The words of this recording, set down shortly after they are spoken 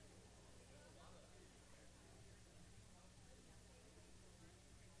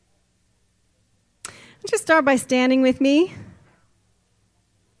Just start by standing with me.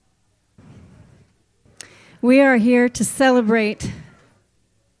 We are here to celebrate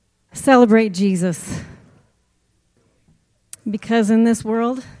Jesus. Because in this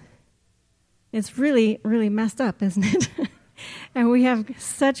world, it's really, really messed up, isn't it? And we have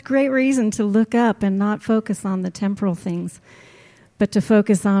such great reason to look up and not focus on the temporal things, but to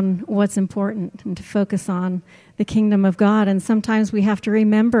focus on what's important and to focus on the kingdom of God. And sometimes we have to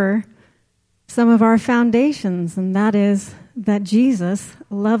remember some of our foundations, and that is that Jesus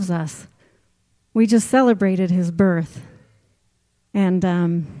loves us. We just celebrated his birth. And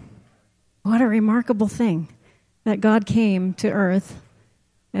what a remarkable thing that God came to earth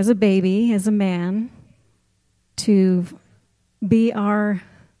as a baby, as a man, to be our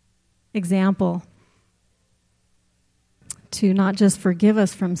example, to not just forgive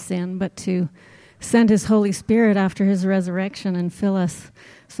us from sin, but to send his Holy Spirit after his resurrection and fill us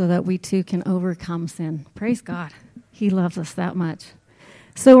so that we too can overcome sin. Praise God. He loves us that much.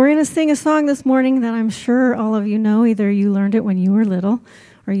 So we're going to sing a song this morning that I'm sure all of you know. Either you learned it when you were little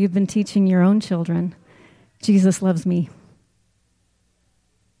or you've been teaching your own children. Jesus loves me.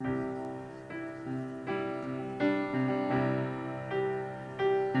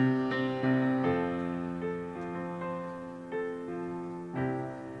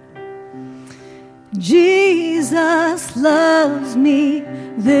 Jesus loves me,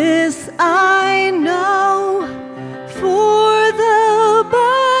 this I know, for the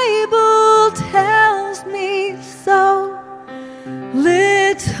Bible tells me so.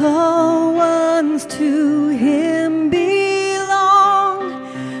 Little ones to him belong,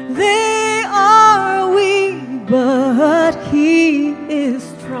 they are weak, but he is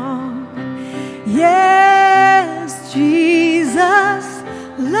strong. Yes, Jesus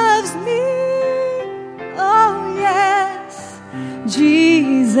loves me. Oh, yes,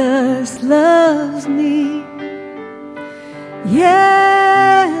 Jesus loves me.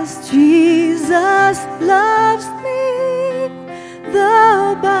 Yes, Jesus loves me.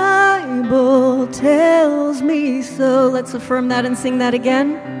 The Bible tells me so. Let's affirm that and sing that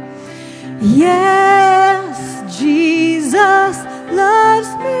again. Yes, Jesus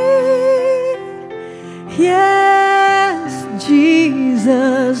loves me. Yes,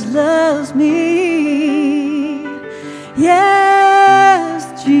 Jesus loves me. Yes,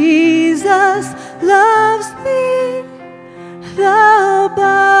 Jesus loves me. The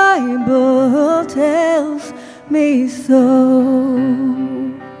Bible tells me so.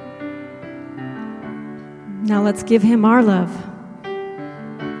 Now let's give him our love.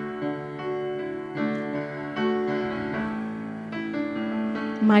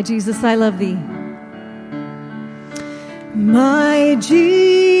 My Jesus, I love thee. My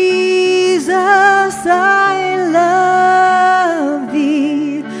Jesus, I love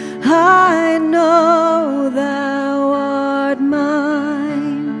thee. I know thou art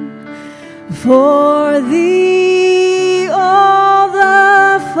mine. For thee all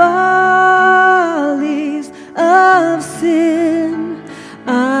the follies of sin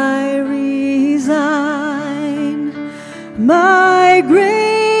I resign. My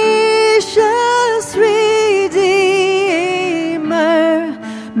gracious Redeemer,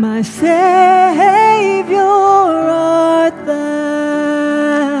 my Savior art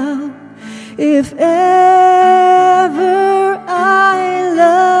thou. If ever I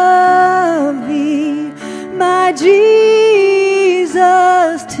love thee, my Jesus,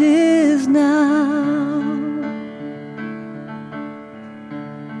 'tis now.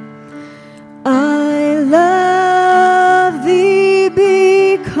 I love thee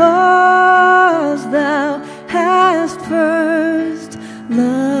because thou hast first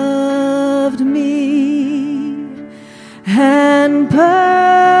loved me and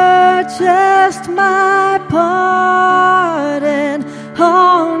purchased my pardon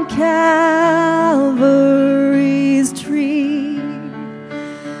on Calvary's tree.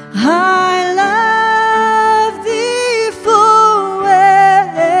 I love thee for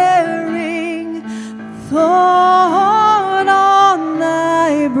wearing thorn on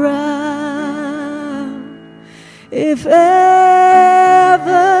thy brow. If ever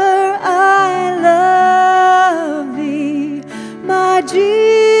I love thee, my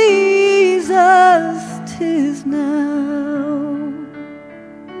Jesus, 'tis now.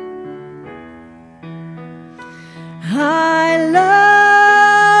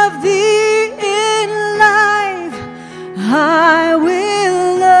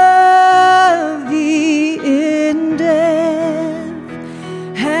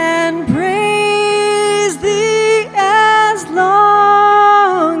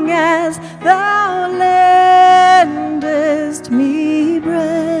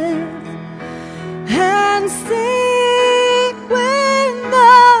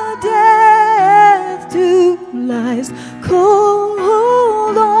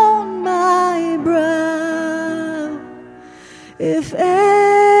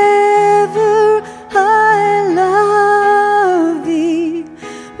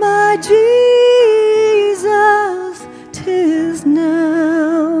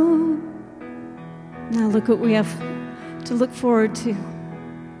 look what we have to look forward to.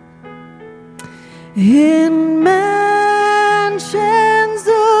 In mansions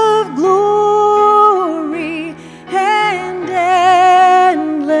of glory and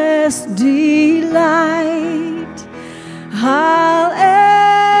endless delight, I'll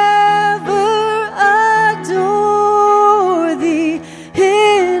ever adore thee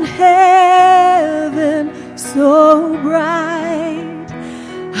in heaven so bright.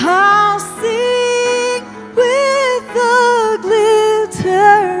 I'll sing with the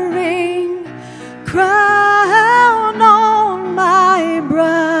glittering crown on my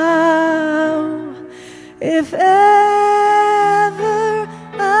brow. If ever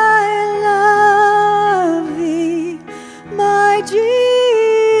I love thee, my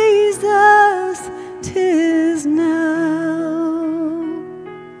Jesus, 'tis now.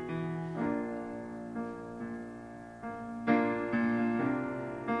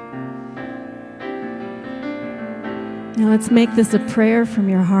 Now let's make this a prayer from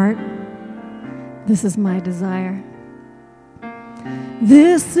your heart. This is my desire.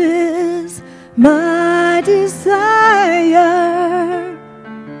 This is my desire,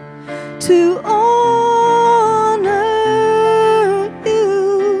 to honor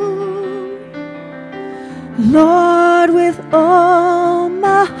you, Lord, with all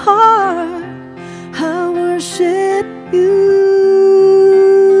my heart. I worship you.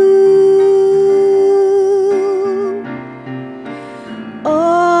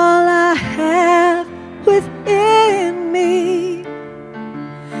 All I have within me,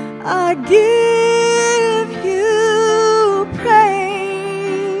 I give you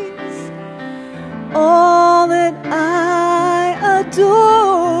praise. All that I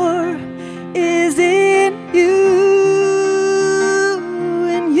adore is in you,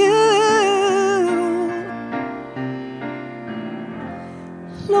 in you.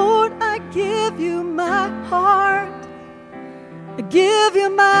 Lord, I give you my heart. I give you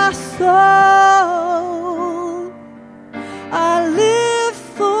my soul. I live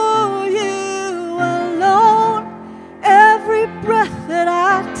for you alone. Every breath that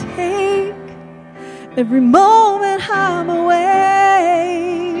I take, every moment I'm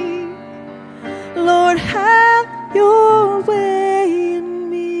awake, Lord, have your way in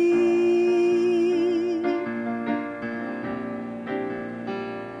me.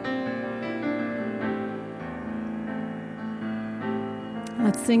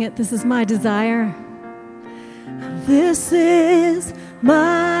 Let's sing it. This is my desire. This is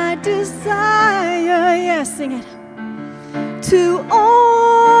my desire. Yes, sing it. To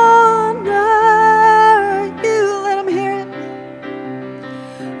honor you. Let them hear it.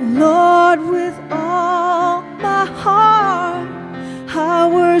 Lord, with all my heart, I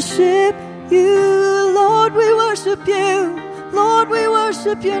worship you. Lord, we worship you. Lord, we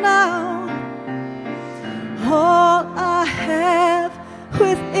worship you now. All I have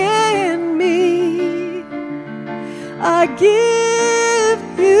within me, I give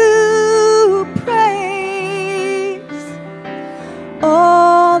you praise.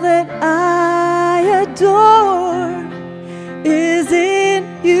 All that I adore is in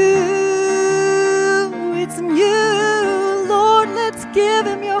you. It's in you. Lord, let's give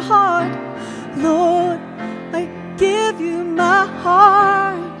him your heart. Lord, I give you my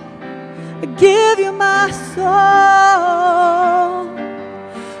heart. I give you my soul.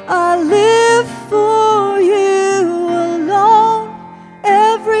 I live for you alone.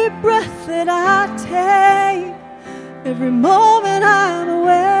 Every breath that I take, every moment I'm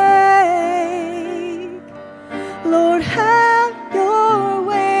awake, Lord, have your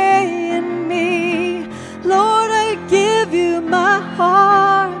way in me. Lord, I give you my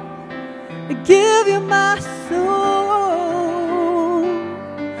heart. I give you my soul.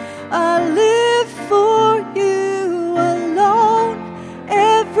 I live for you alone.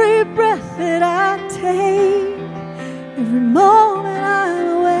 Every breath that I take, every moment I'm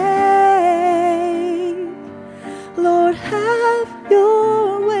awake, Lord, have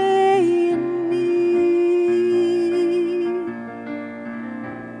your way in me.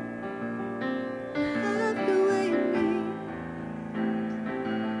 Have your way in me.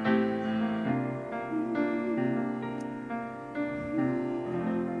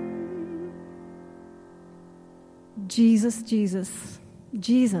 Jesus, Jesus.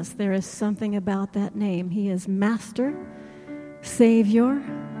 Jesus, there is something about that name. He is Master, Savior,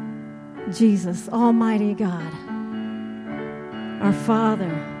 Jesus, Almighty God, our Father.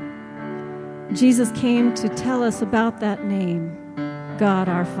 Jesus came to tell us about that name, God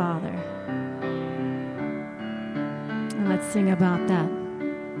our Father. And let's sing about that.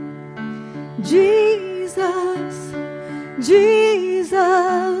 Jesus,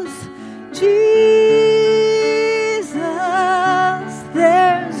 Jesus, Jesus.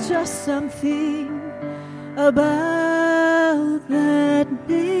 about that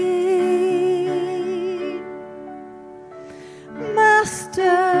name.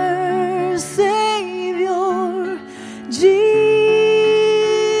 Master, Savior, Jesus,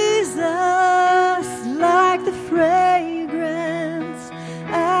 like the fragrance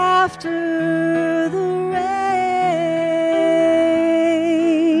after the rain.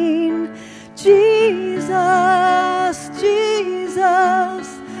 Jesus, Jesus,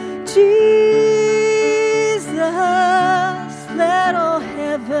 Jesus, let all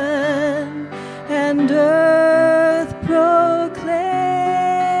heaven and earth proclaim.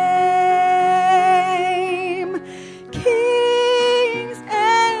 Kings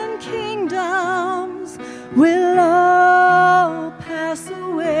and kingdoms will all pass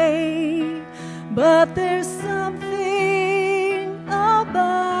away, but there's something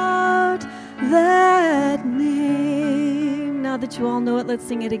about that name. Now that you all know it, let's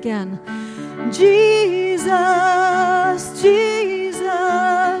sing it again. Jesus,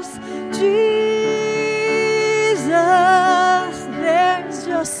 Jesus, Jesus, there's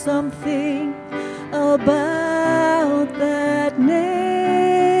just something about that name.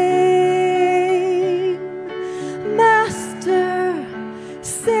 Master,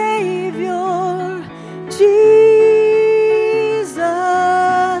 Savior, Jesus,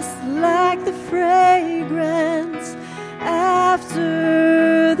 like the fragrance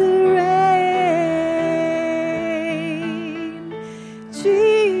after the rain.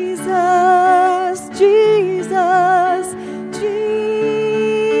 Jesus, Jesus, Jesus,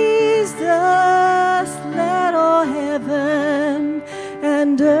 let all heaven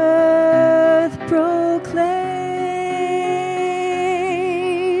and earth proclaim.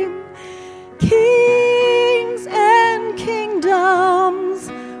 Kings and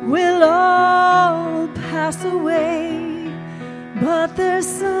kingdoms will all pass away, but there's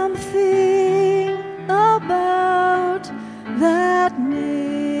something about that name.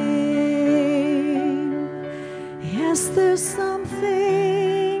 Yes, there's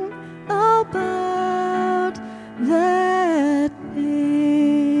something about that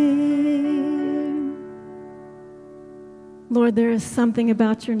name. Lord, there is something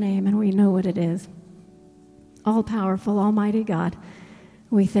about your name, and we know what it is. All-powerful, almighty God,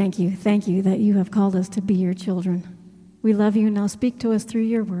 we thank you. Thank you that you have called us to be your children. We love you. Now speak to us through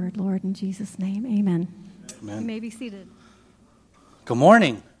your word, Lord, in Jesus' name. Amen. Amen. You may be seated. Good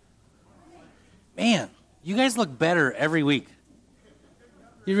morning. Man, you guys look better every week.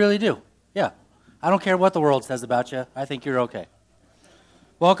 You really do. Yeah. I don't care what the world says about you. I think you're okay.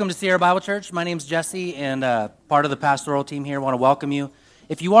 Welcome to Sierra Bible Church. My name's Jesse, and part of the pastoral team here. I want to welcome you.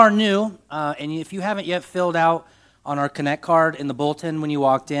 If you are new, and if you haven't yet filled out on our Connect card in the bulletin when you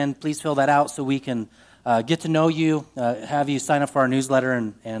walked in, please fill that out so we can get to know you, have you sign up for our newsletter,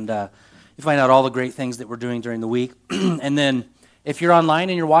 and you find out all the great things that we're doing during the week. And then if you're online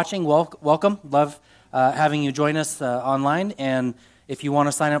and you're watching, welcome. Love having you join us online. And if you want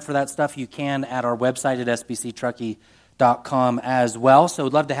to sign up for that stuff, you can at our website at sbctruckee.com as well. So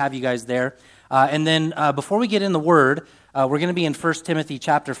we'd love to have you guys there. And then before we get in the Word, we're going to be in 1 Timothy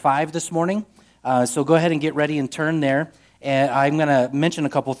chapter 5 this morning. So go ahead and get ready and turn there. And I'm going to mention a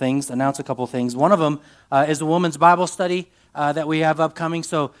couple things, announce a couple things. One of them is a women's Bible study that we have upcoming.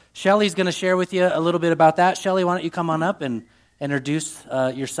 So Shelly's going to share with you a little bit about that. Shelly, why don't you come on up and introduce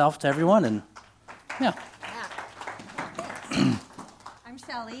yourself to everyone? And yeah. I'm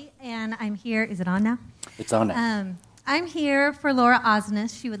Shelly, and I'm here. Is it on now? It's on now. I'm here for Laura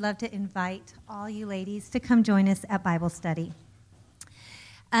Osnes. She would love to invite all you ladies to come join us at Bible study.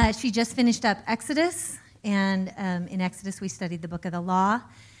 She just finished up Exodus, and in Exodus we studied the book of the law.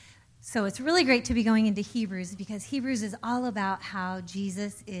 So it's really great to be going into Hebrews, because Hebrews is all about how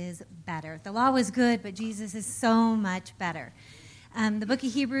Jesus is better. The law was good, but Jesus is so much better. The book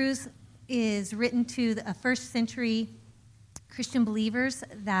of Hebrews is written to a first century Christian believers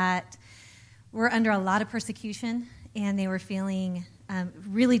that were under a lot of persecution, and they were feeling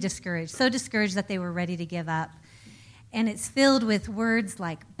really discouraged, so discouraged that they were ready to give up. And it's filled with words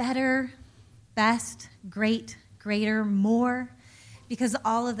like better, best, great, greater, more, because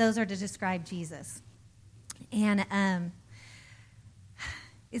all of those are to describe Jesus. And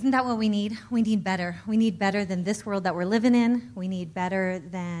isn't that what we need? We need better. We need better than this world that we're living in. We need better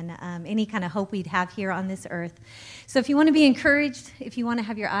than any kind of hope we'd have here on this earth. So if you want to be encouraged, if you want to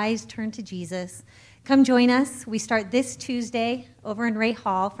have your eyes turned to Jesus, come join us. We start this Tuesday over in Ray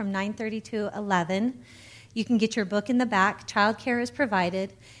Hall from 9:30 to 11. You can get your book in the back. Childcare is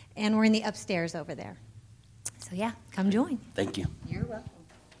provided, and we're in the upstairs over there. So yeah, come join. Thank you. You're welcome.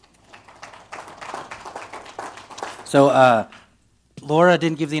 So Laura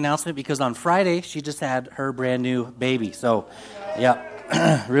didn't give the announcement because on Friday she just had her brand new baby. So,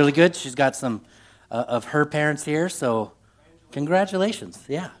 yeah, really good. She's got some of her parents here, so congratulations.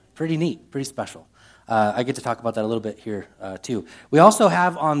 Yeah, pretty neat, pretty special. I get to talk about that a little bit here, too. We also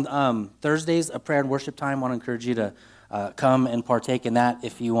have on Thursdays a prayer and worship time. I want to encourage you to come and partake in that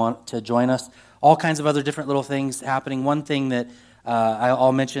if you want to join us. All kinds of other different little things happening. One thing that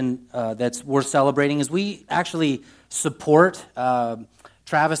I'll mention that's worth celebrating is we actually support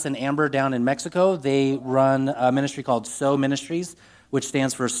Travis and Amber down in Mexico. They run a ministry called SOW Ministries, which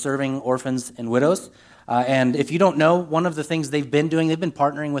stands for Serving Orphans and Widows. And if you don't know, one of the things they've been doing, they've been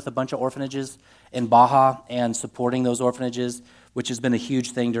partnering with a bunch of orphanages in Baja and supporting those orphanages, which has been a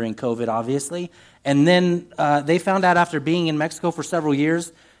huge thing during COVID, obviously. And then they found out after being in Mexico for several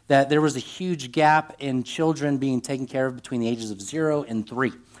years that there was a huge gap in children being taken care of between the ages of 0 and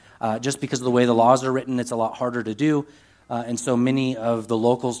 3. Just because of the way the laws are written, it's a lot harder to do. And so many of the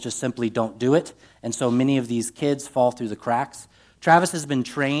locals just simply don't do it. And so many of these kids fall through the cracks. Travis has been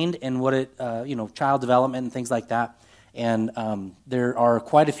trained in child development and things like that. And there are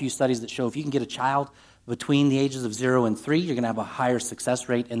quite a few studies that show if you can get a child between the ages of 0 and 3, you're going to have a higher success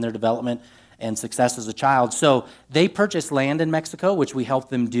rate in their development and success as a child. So they purchased land in Mexico, which we helped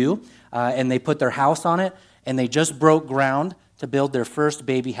them do, and they put their house on it, and they just broke ground to build their first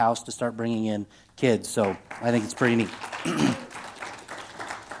baby house to start bringing in kids. So I think it's pretty neat.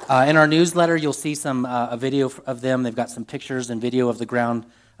 In our newsletter, you'll see a video of them. They've got some pictures and video of the ground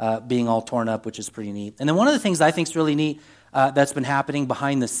being all torn up, which is pretty neat. And then one of the things I think is really neat that's been happening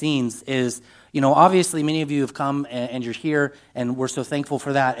behind the scenes is, obviously many of you have come and you're here, and we're so thankful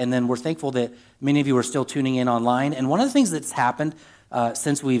for that. And then we're thankful that many of you are still tuning in online. And one of the things that's happened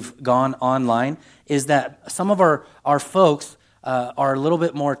since we've gone online is that some of our folks are a little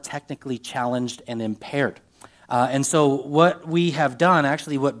bit more technically challenged and impaired. And so what we have done,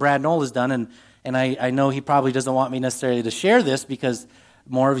 actually what Brad Knoll has done, and I know he probably doesn't want me necessarily to share this because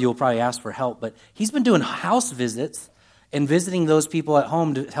more of you will probably ask for help, but he's been doing house visits and visiting those people at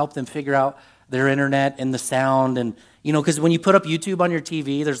home to help them figure out their internet and the sound. And, because when you put up YouTube on your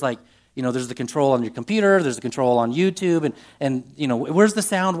TV, there's there's the control on your computer, there's the control on YouTube, and where's the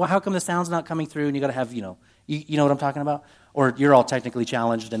sound? Well, how come the sound's not coming through? And you got to have, you know what I'm talking about? Or you're all technically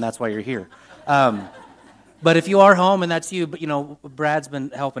challenged and that's why you're here. But if you are home and that's you, but Brad's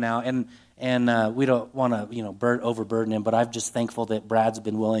been helping out, and we don't want to overburden him. But I'm just thankful that Brad's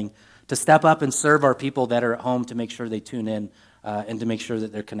been willing to step up and serve our people that are at home to make sure they tune in and to make sure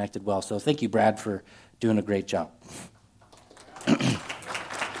that they're connected well. So thank you, Brad, for doing a great job.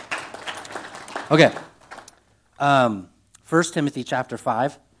 Okay, 1 Timothy chapter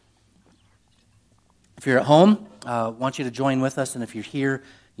 5. If you're at home, I want you to join with us, and if you're here,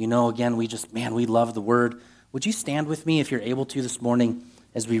 again, we love the Word. Would you stand with me if you're able to this morning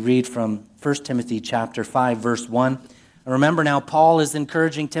as we read from 1 Timothy chapter 5, verse 1. And remember now, Paul is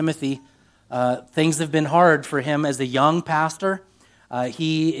encouraging Timothy. Things have been hard for him as a young pastor.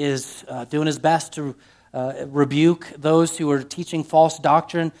 He is doing his best to rebuke those who are teaching false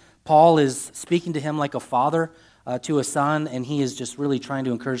doctrine. Paul is speaking to him like a father to a son, and he is just really trying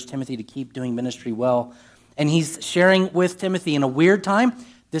to encourage Timothy to keep doing ministry well. And he's sharing with Timothy in a weird time,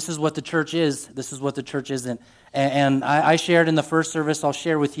 this is what the church is, this is what the church isn't. And I shared in the first service, I'll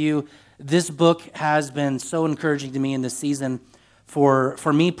share with you, this book has been so encouraging to me in this season.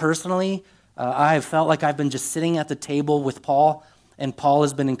 For me personally, I have felt like I've been just sitting at the table with Paul, and Paul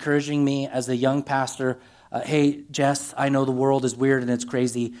has been encouraging me as a young pastor, hey, Jess, I know the world is weird and it's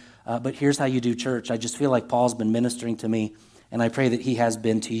crazy, but here's how you do church. I just feel like Paul's been ministering to me, and I pray that he has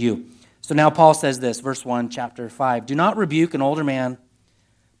been to you. So now Paul says this, verse 1, chapter 5, do not rebuke an older man,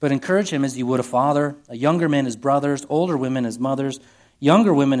 but encourage him as you would a father, a younger man as brothers, older women as mothers,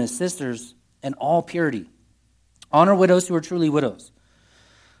 younger women as sisters, and all purity. Honor widows who are truly widows.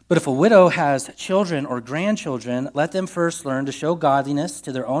 But if a widow has children or grandchildren, let them first learn to show godliness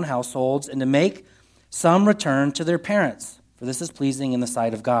to their own households and to make some return to their parents, for this is pleasing in the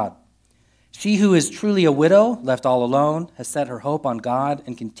sight of God. She who is truly a widow, left all alone, has set her hope on God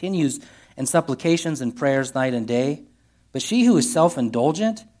and continues in supplications and prayers night and day. But she who is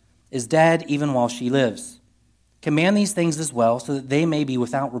self-indulgent is dead even while she lives. Command these things as well, so that they may be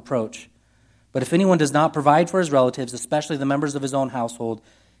without reproach. But if anyone does not provide for his relatives, especially the members of his own household,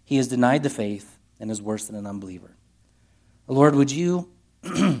 he has denied the faith and is worse than an unbeliever. Lord, would you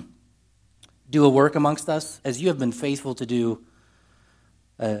do a work amongst us as you have been faithful to do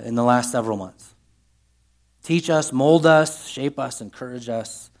in the last several months? Teach us, mold us, shape us, encourage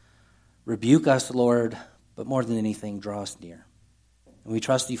us, rebuke us, Lord, but more than anything, draw us near. And we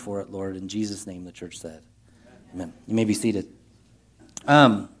trust you for it, Lord. In Jesus' name, the church said. Amen. You may be seated.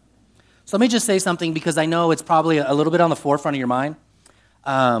 So let me just say something because I know it's probably a little bit on the forefront of your mind.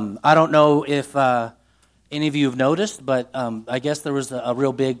 I don't know if any of you have noticed, but I guess there was a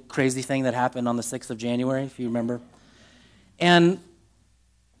real big crazy thing that happened on the 6th of January, if you remember. And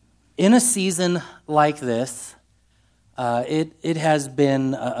in a season like this, it has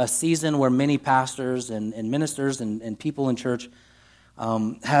been a season where many pastors and ministers and people in church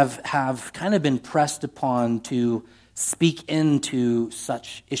have kind of been pressed upon to speak into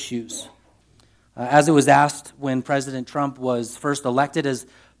such issues. As it was asked when President Trump was first elected as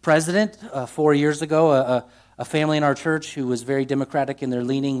president 4 years ago, a family in our church who was very Democratic in their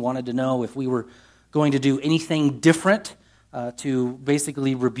leaning wanted to know if we were going to do anything different to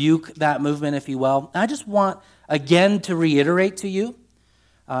basically rebuke that movement, if you will. I just want, again, to reiterate to you,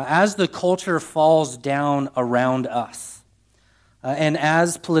 as the culture falls down around us, and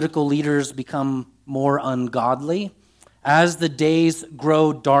as political leaders become more ungodly, as the days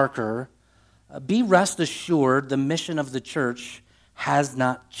grow darker, be rest assured the mission of the church has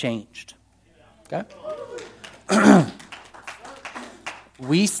not changed. Okay?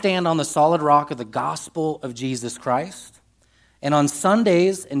 We stand on the solid rock of the gospel of Jesus Christ. And on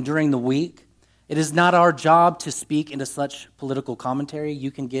Sundays and during the week, it is not our job to speak into such political commentary.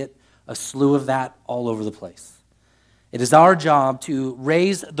 You can get a slew of that all over the place. It is our job to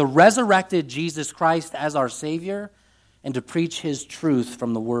raise the resurrected Jesus Christ as our Savior and to preach His truth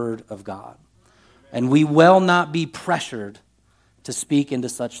from the Word of God. And we will not be pressured to speak into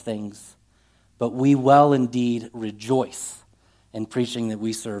such things, but we will indeed rejoice in preaching that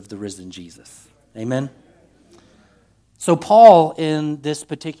we serve the risen Jesus. Amen? So Paul, in this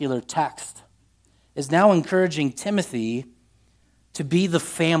particular text, is now encouraging Timothy to be the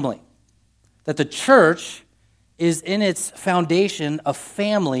family, that the church is in its foundation a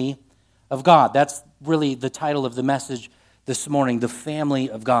family of God. That's really the title of the message this morning, the family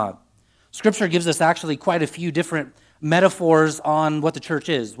of God. Scripture gives us actually quite a few different metaphors on what the church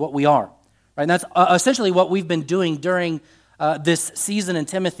is, what we are. Right? And that's essentially what we've been doing during this season in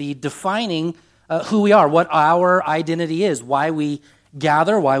Timothy, defining who we are, what our identity is, why we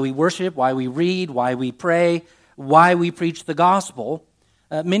gather, why we worship, why we read, why we pray, why we preach the gospel.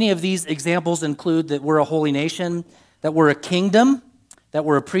 Many of these examples include that we're a holy nation, that we're a kingdom, that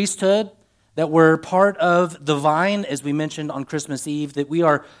we're a priesthood, that we're part of the vine, as we mentioned on Christmas Eve, that we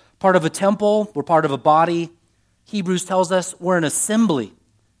are part of a temple, we're part of a body. Hebrews tells us we're an assembly,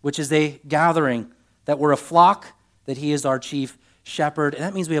 which is a gathering, that we're a flock, that He is our chief shepherd. And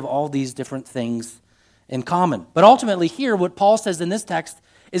that means we have all these different things in common. But ultimately here, what Paul says in this text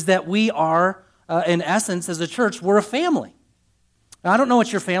is that we are, in essence, as a church, we're a family. Now, I don't know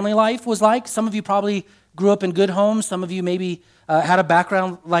what your family life was like. Some of you probably grew up in good homes. Some of you maybe had a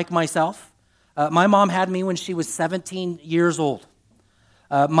background like myself. My mom had me when she was 17 years old.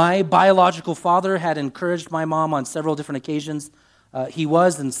 My biological father had encouraged my mom on several different occasions. He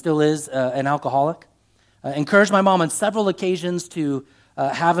was and still is an alcoholic. Encouraged my mom on several occasions to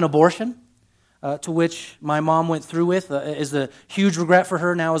have an abortion, to which my mom went through with. Is a huge regret for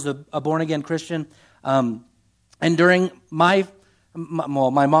her now as a born-again Christian. And during my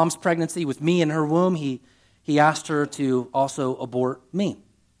mom's pregnancy with me in her womb, he asked her to also abort me.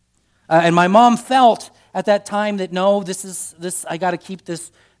 And my mom felt at that time that no, I got to keep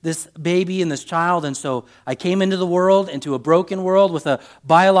this baby and this child. And so I came into the world, into a broken world with a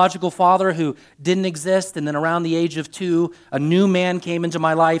biological father who didn't exist. And then around the age of 2, a new man came into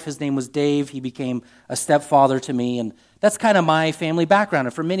my life. His name was Dave. He became a stepfather to me. And that's kind of my family background.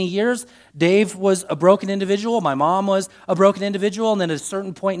 And for many years, Dave was a broken individual. My mom was a broken individual. And then at a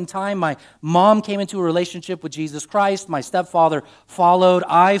certain point in time, my mom came into a relationship with Jesus Christ. My stepfather followed.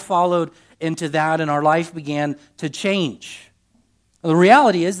 I followed into that, and our life began to change. The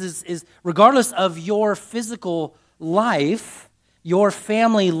reality is regardless of your physical life, your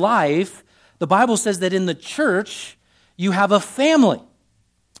family life, the Bible says that in the church, you have a family.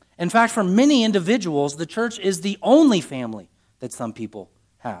 In fact, for many individuals, the church is the only family that some people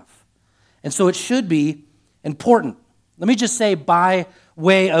have. And so it should be important. Let me just say by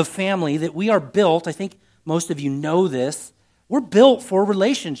way of family that we are built, I think most of you know this, we're built for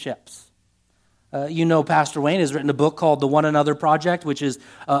relationships. Pastor Wayne has written a book called The One Another Project, which is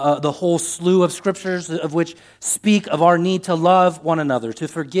the whole slew of scriptures of which speak of our need to love one another, to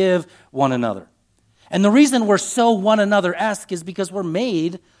forgive one another. And the reason we're so one another-esque is because we're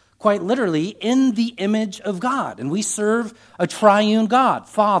made, quite literally, in the image of God. And we serve a triune God,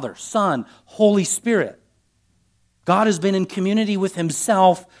 Father, Son, Holy Spirit. God has been in community with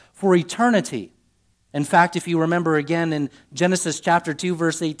Himself for eternity. In fact, if you remember again in Genesis chapter 2,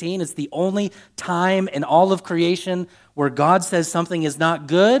 verse 18, it's the only time in all of creation where God says something is not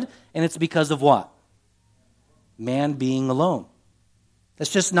good, and it's because of what? Man being alone.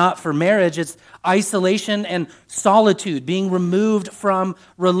 It's just not for marriage. It's isolation and solitude. Being removed from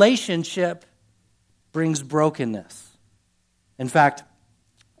relationship brings brokenness. In fact,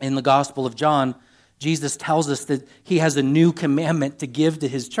 in the Gospel of John, Jesus tells us that he has a new commandment to give to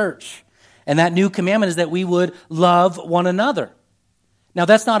his church. And that new commandment is that we would love one another. Now,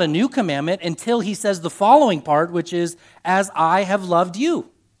 that's not a new commandment until he says the following part, which is, as I have loved you.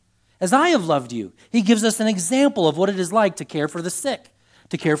 As I have loved you. He gives us an example of what it is like to care for the sick,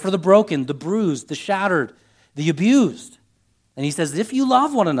 to care for the broken, the bruised, the shattered, the abused. And he says, if you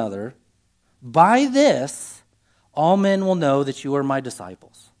love one another, by this, all men will know that you are my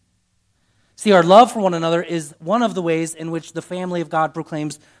disciples. See, our love for one another is one of the ways in which the family of God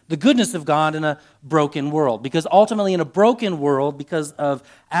proclaims the goodness of God in a broken world. Because ultimately, in a broken world, because of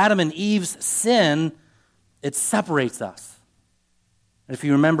Adam and Eve's sin, it separates us. And if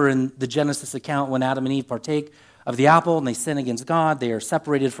you remember in the Genesis account, when Adam and Eve partake of the apple and they sin against God, they are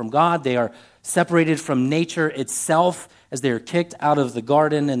separated from God. They are separated from nature itself as they are kicked out of the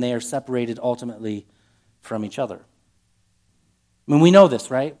garden, and they are separated ultimately from each other. I mean, we know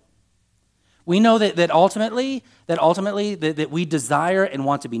this, right? We know that ultimately we desire and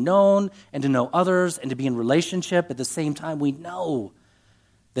want to be known and to know others and to be in relationship. At the same time, we know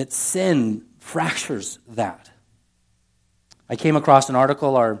that sin fractures that. I came across an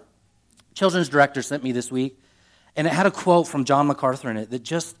article our children's director sent me this week, and it had a quote from John MacArthur in it that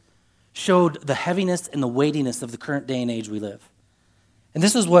just showed the heaviness and the weightiness of the current day and age we live. And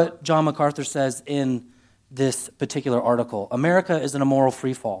this is what John MacArthur says in this particular article. America is in a moral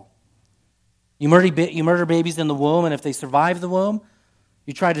freefall. You murder babies in the womb, and if they survive the womb,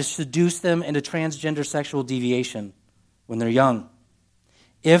 you try to seduce them into transgender sexual deviation when they're young.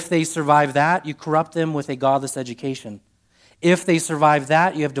 If they survive that, you corrupt them with a godless education. If they survive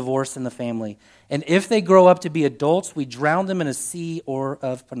that, you have divorce in the family. And if they grow up to be adults, we drown them in a sea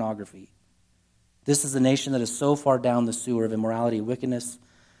of pornography. This is a nation that is so far down the sewer of immorality and wickedness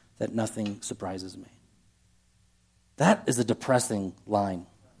that nothing surprises me. That is a depressing line.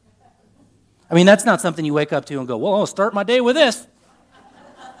 I mean, that's not something you wake up to and go, well, I'll start my day with this.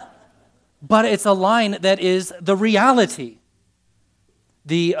 But it's a line that is the reality.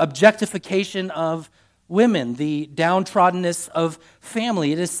 The objectification of women, the downtroddenness of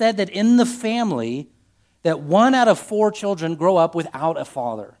family. It is said that in the family, that 1 out of 4 children grow up without a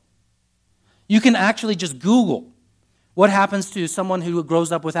father. You can actually just Google what happens to someone who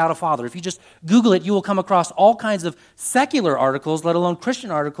grows up without a father. If you just Google it, you will come across all kinds of secular articles, let alone Christian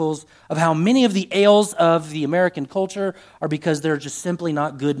articles, of how many of the ails of the American culture are because there are just simply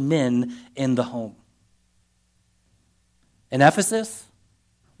not good men in the home. In Ephesus,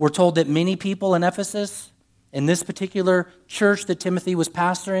 we're told that many people in Ephesus, in this particular church that Timothy was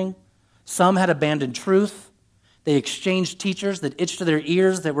pastoring, some had abandoned truth. They exchanged teachers that itched to their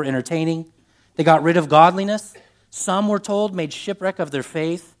ears that were entertaining. They got rid of godliness. Some, we're told, made shipwreck of their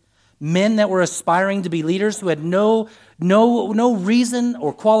faith. Men that were aspiring to be leaders who had no reason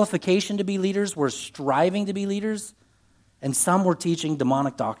or qualification to be leaders were striving to be leaders. And some were teaching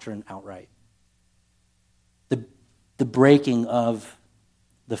demonic doctrine outright. The breaking of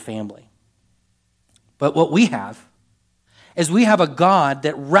the family. But what we have is we have a God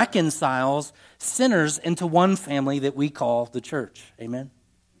that reconciles sinners into one family that we call the church. Amen?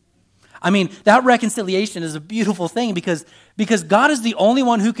 I mean, that reconciliation is a beautiful thing because God is the only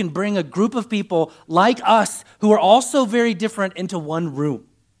one who can bring a group of people like us who are also very different into one room.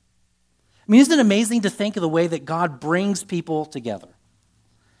 I mean, isn't it amazing to think of the way that God brings people together?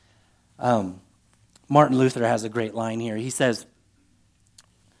 Martin Luther has a great line here. He says,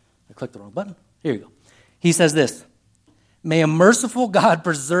 I clicked the wrong button. Here you go. He says this, "May a merciful God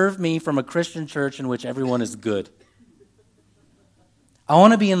preserve me from a Christian church in which everyone is good. I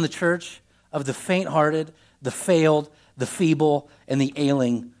want to be in the church of the faint-hearted, the failed, the feeble, and the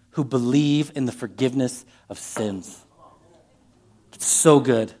ailing who believe in the forgiveness of sins." It's so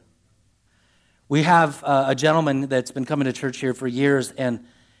good. We have a gentleman that's been coming to church here for years, and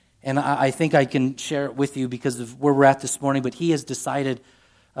I think I can share it with you because of where we're at this morning, but he has decided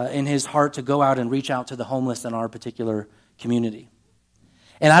in his heart to go out and reach out to the homeless in our particular community.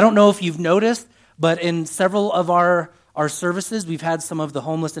 And I don't know if you've noticed, but in several of our services, we've had some of the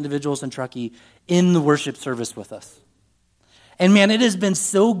homeless individuals in Truckee in the worship service with us. And man, it has been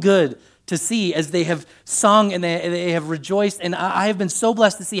so good to see as they have sung and they have rejoiced. And I have been so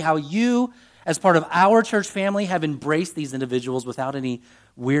blessed to see how you as part of our church family, have embraced these individuals without any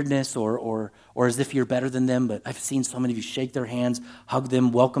weirdness or as if you're better than them, but I've seen so many of you shake their hands, hug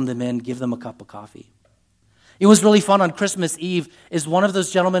them, welcome them in, give them a cup of coffee. It was really fun on Christmas Eve is one of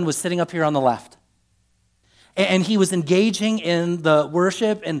those gentlemen was sitting up here on the left. And he was engaging in the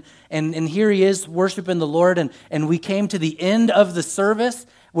worship, and here he is worshiping the Lord, and we came to the end of the service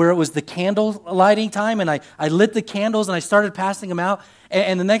where it was the candle lighting time, and I lit the candles and I started passing them out,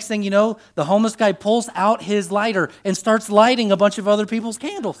 and the next thing you know, the homeless guy pulls out his lighter and starts lighting a bunch of other people's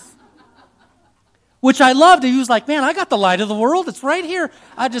candles, which I loved. He was like, man, I got the light of the world. It's right here.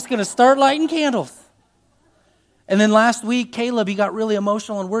 I'm just going to start lighting candles. And then last week, Caleb, he got really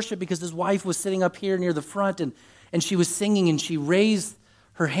emotional in worship because his wife was sitting up here near the front, and she was singing, and she raised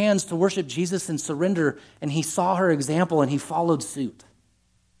her hands to worship Jesus and surrender, and he saw her example, and he followed suit.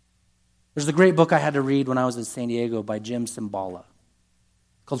 There's a great book I had to read when I was in San Diego by Jim Cymbala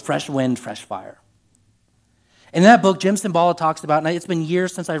called Fresh Wind, Fresh Fire. In that book, Jim Cymbala talks about, and it's been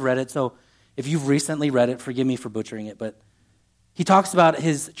years since I've read it, so if you've recently read it, forgive me for butchering it, but he talks about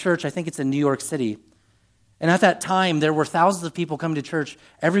his church, I think it's in New York City. And at that time, there were thousands of people coming to church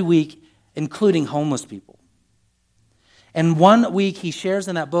every week, including homeless people. And one week, he shares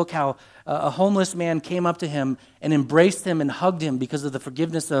in that book how a homeless man came up to him and embraced him and hugged him because of the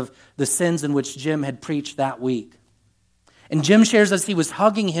forgiveness of the sins in which Jim had preached that week. And Jim shares as he was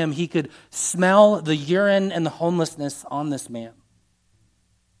hugging him, he could smell the urine and the homelessness on this man.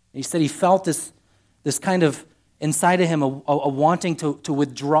 He said he felt this kind of inside of him, a wanting to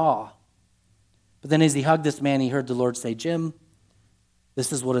withdraw. But then as he hugged this man, he heard the Lord say, Jim,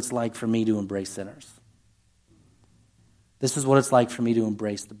 this is what it's like for me to embrace sinners. This is what it's like for me to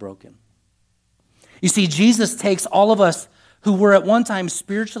embrace the broken. You see, Jesus takes all of us who were at one time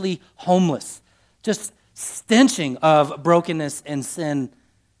spiritually homeless, just stenching of brokenness and sin,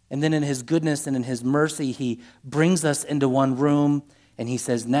 and then in his goodness and in his mercy, he brings us into one room, and he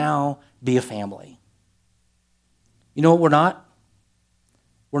says, now be a family. You know what we're not?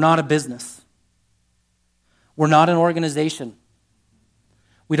 We're not a business. We're not an organization.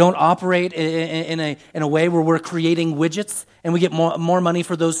 We don't operate in a way where we're creating widgets and we get more money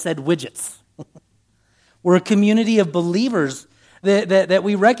for those said widgets. We're a community of believers that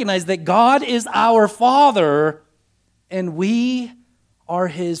we recognize that God is our Father and we are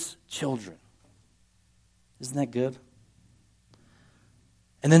His children. Isn't that good?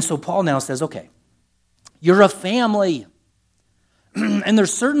 And then so Paul now says, okay, you're a family. And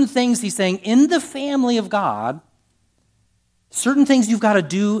there's certain things he's saying in the family of God, certain things you've got to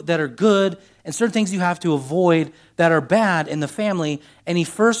do that are good, and certain things you have to avoid that are bad in the family. And he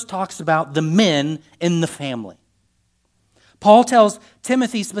first talks about the men in the family. Paul tells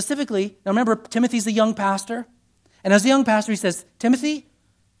Timothy specifically, now remember, Timothy's a young pastor. And as a young pastor, he says, Timothy,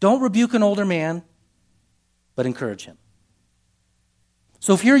 don't rebuke an older man, but encourage him.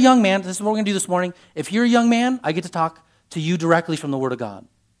 So if you're a young man, this is what we're going to do this morning. If you're a young man, I get to talk to you directly from the Word of God.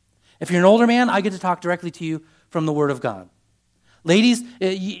 If you're an older man, I get to talk directly to you from the Word of God. Ladies,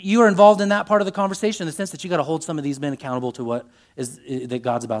 you are involved in that part of the conversation in the sense that you got to hold some of these men accountable to what is that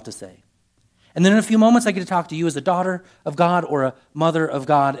God's about to say. And then in a few moments, I get to talk to you as a daughter of God or a mother of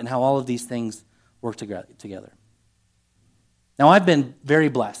God and how all of these things work together. Now, I've been very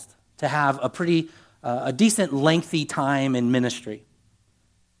blessed to have a decent, lengthy time in ministry.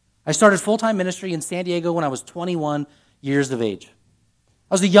 I started full-time ministry in San Diego when I was 21 years of age.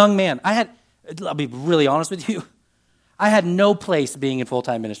 I was a young man. I'll be really honest with you, I had no place being in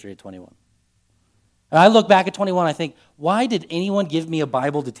full-time ministry at 21. And I look back at 21, I think, why did anyone give me a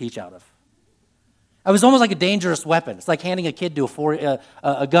Bible to teach out of? I was almost like a dangerous weapon. It's like handing a kid to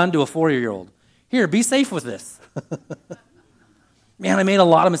a gun to a 4-year-old. Here, be safe with this. Man, I made a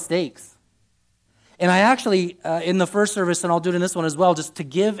lot of mistakes. And I actually, in the first service, and I'll do it in this one as well, just to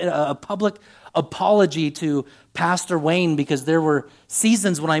give a public apology to Pastor Wayne, because there were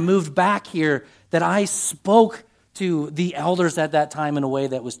seasons when I moved back here that I spoke to the elders at that time in a way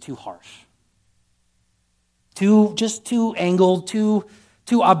that was too harsh. Too angled, too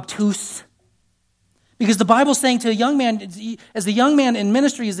obtuse. Because the Bible's saying to a young man, as a young man in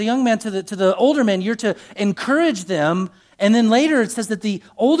ministry, as a young man to the older men, you're to encourage them. And then later it says that the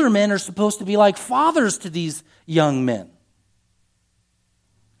older men are supposed to be like fathers to these young men.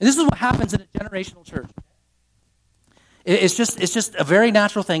 And this is what happens in a generational church. It's just a very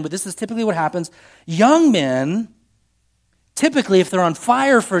natural thing, but this is typically what happens. Young men, typically if they're on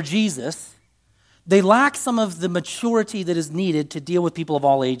fire for Jesus, they lack some of the maturity that is needed to deal with people of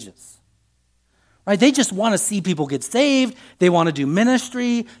all ages. Right? They just want to see people get saved. They want to do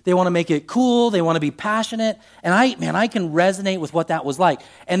ministry. They want to make it cool. They want to be passionate. And I can resonate with what that was like.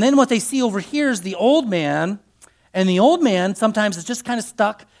 And then what they see over here is the old man, and the old man sometimes is just kind of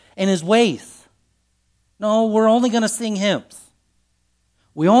stuck in his ways. No, we're only going to sing hymns.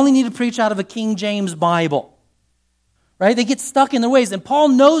 We only need to preach out of a King James Bible. Right? They get stuck in their ways. And Paul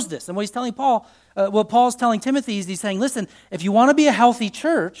knows this. And what he's telling Paul, what Paul's telling Timothy is he's saying, listen, if you want to be a healthy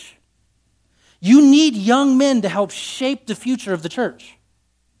church, you need young men to help shape the future of the church.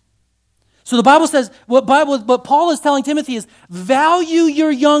 So the Bible says, what Paul is telling Timothy is, value your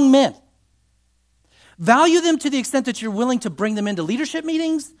young men. Value them to the extent that you're willing to bring them into leadership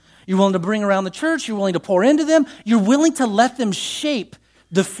meetings, you're willing to bring around the church, you're willing to pour into them, you're willing to let them shape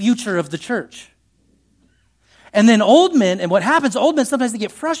the future of the church. And then old men, and what happens, old men sometimes they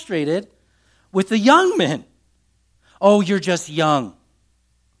get frustrated with the young men. Oh, you're just young.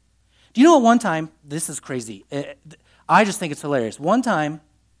 Do you know at one time, this is crazy, I just think it's hilarious. One time,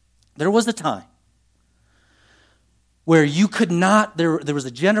 there was a time where you could not, there was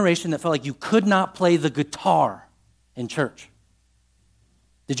a generation that felt like you could not play the guitar in church.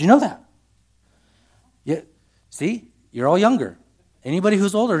 Did you know that? Yeah. See, you're all younger. Anybody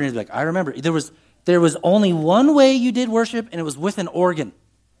who's older, you're like, I remember. There was only one way you did worship, and it was with an organ.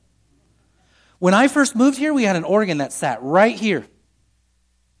 When I first moved here, we had an organ that sat right here.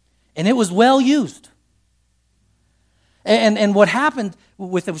 And it was well used. And what happened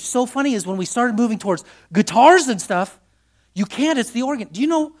with it was so funny is when we started moving towards guitars and stuff, you can't, it's the organ. Do you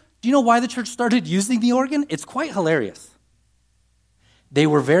know why the church started using the organ? It's quite hilarious. They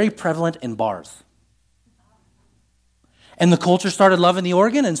were very prevalent in bars. And the culture started loving the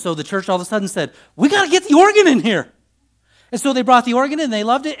organ, and so the church all of a sudden said, we got to get the organ in here. And so they brought the organ in, and they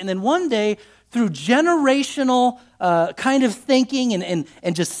loved it, and then one day, through generational kind of thinking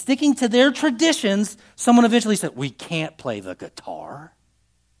and just sticking to their traditions, someone eventually said, we can't play the guitar.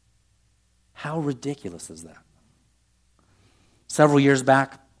 How ridiculous is that? Several years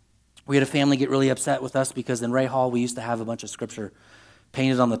back, we had a family get really upset with us because in Ray Hall, we used to have a bunch of scripture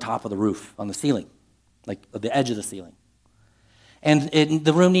painted on the top of the roof, on the ceiling, like the edge of the ceiling. And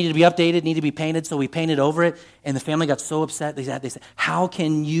the room needed to be updated, needed to be painted, so we painted over it. And the family got so upset, they said, how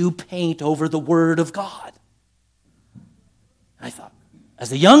can you paint over the Word of God? And I thought,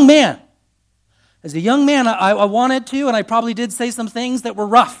 as a young man, I wanted to, and I probably did say some things that were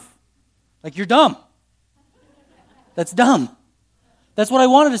rough. Like, you're dumb. That's dumb. That's what I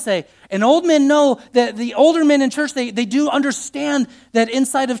wanted to say. And old men know that the older men in church, they do understand that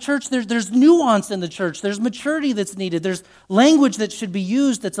inside of church, there's nuance in the church. There's maturity that's needed. There's language that should be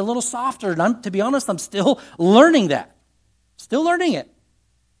used that's a little softer. And to be honest, I'm still learning that. Still learning it.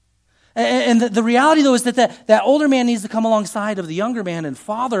 And the reality, though, is that older man needs to come alongside of the younger man and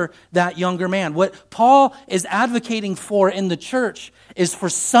father that younger man. What Paul is advocating for in the church is for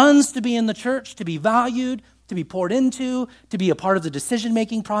sons to be in the church, to be valued, to be poured into, to be a part of the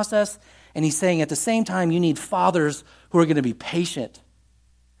decision-making process. And he's saying at the same time, you need fathers who are going to be patient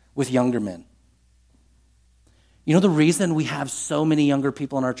with younger men. You know the reason we have so many younger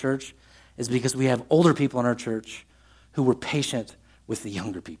people in our church is because we have older people in our church who were patient with the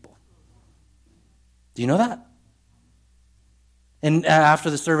younger people. Do you know that? And after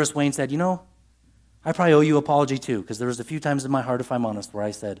the service, Wayne said, I probably owe you an apology too, because there was a few times in my heart, if I'm honest, where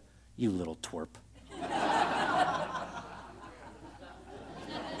I said, you little twerp.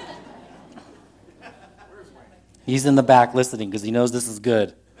 He's in the back listening because he knows this is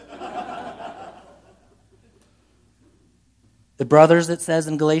good. The brothers, it says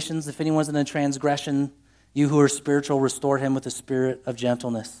in Galatians, if anyone's in a transgression, you who are spiritual, restore him with a spirit of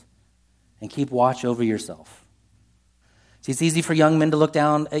gentleness and keep watch over yourself. See, it's easy for young men to look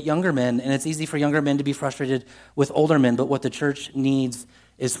down at younger men, and it's easy for younger men to be frustrated with older men, but what the church needs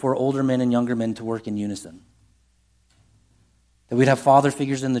is for older men and younger men to work in unison. That we'd have father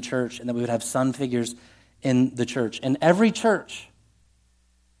figures in the church, and that we would have son figures in the church. And every church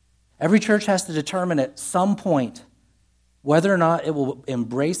has to determine at some point whether or not it will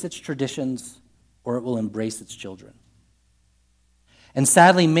embrace its traditions or it will embrace its children. And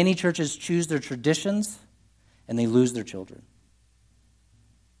sadly, many churches choose their traditions and they lose their children.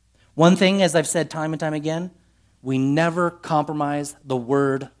 One thing, as I've said time and time again, we never compromise the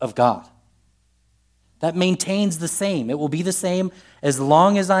Word of God. That maintains the same. It will be the same as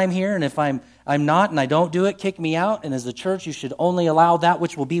long as I'm here, and if I'm not and I don't do it, kick me out. And as a church, you should only allow that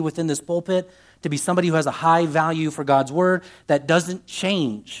which will be within this pulpit to be somebody who has a high value for God's Word that doesn't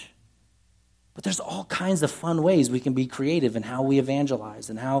change. But there's all kinds of fun ways we can be creative in how we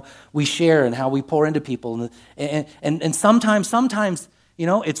evangelize and how we share and how we pour into people. And sometimes,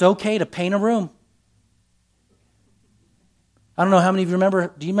 it's okay to paint a room. I don't know how many of you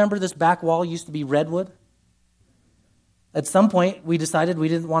remember. Do you remember this back wall used to be redwood? At some point, we decided we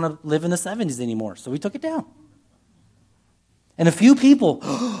didn't want to live in the 70s anymore, so we took it down. And a few people,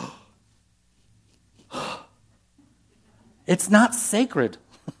 it's not sacred.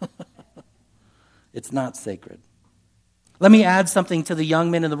 It's not sacred. Let me add something to the young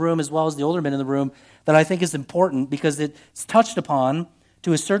men in the room as well as the older men in the room that I think is important because it's touched upon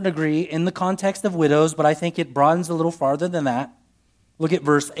to a certain degree in the context of widows, but I think it broadens a little farther than that. Look at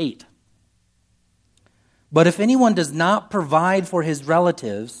verse 8. But if anyone does not provide for his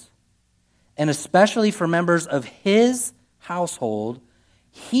relatives, and especially for members of his household,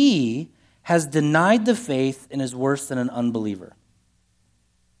 he has denied the faith and is worse than an unbeliever.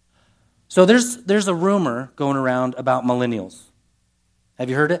 So there's a rumor going around about millennials.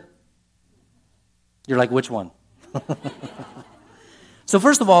 Have you heard it? You're like, which one? So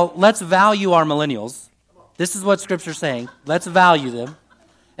first of all, let's value our millennials. This is what Scripture's saying. Let's value them.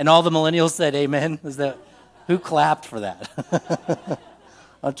 And all the millennials said amen. Who clapped for that?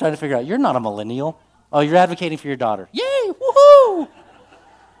 I'm trying to figure out. You're not a millennial. Oh, you're advocating for your daughter. Yay! Woohoo!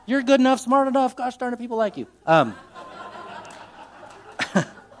 You're good enough, smart enough. Gosh darn it, people like you.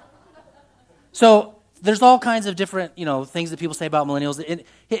 So there's all kinds of different, things that people say about millennials. And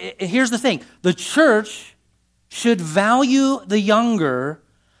here's the thing. The church should value the younger,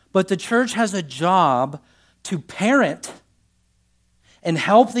 but the church has a job to parent and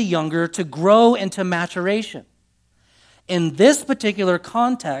help the younger to grow into maturation. In this particular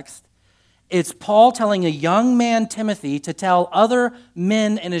context, it's Paul telling a young man, Timothy, to tell other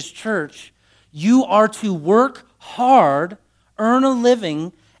men in his church, you are to work hard, earn a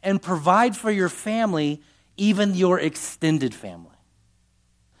living, and provide for your family, even your extended family.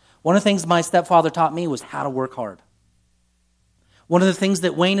 One of the things my stepfather taught me was how to work hard. One of the things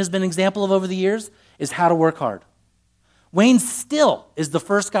that Wayne has been an example of over the years is how to work hard. Wayne still is the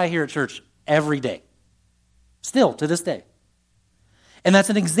first guy here at church every day. Still, to this day. And that's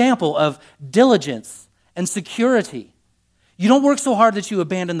an example of diligence and security. You don't work so hard that you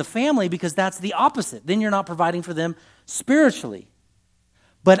abandon the family because that's the opposite. Then you're not providing for them spiritually.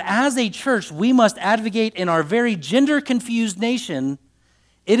 But as a church, we must advocate in our very gender-confused nation,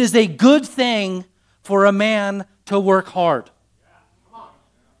 it is a good thing for a man to work hard.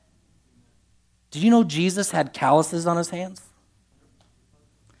 Did you know Jesus had calluses on his hands?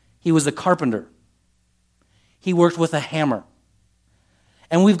 He was a carpenter. He worked with a hammer.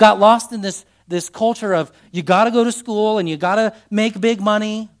 And we've got lost in this culture of you got to go to school and you got to make big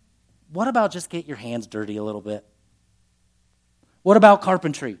money. What about just get your hands dirty a little bit? What about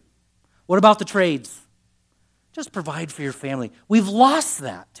carpentry? What about the trades? Just provide for your family. We've lost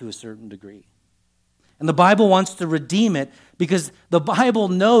that to a certain degree. And the Bible wants to redeem it because the Bible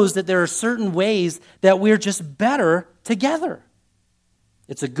knows that there are certain ways that we're just better together.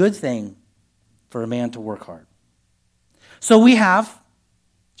 It's a good thing for a man to work hard. So we have,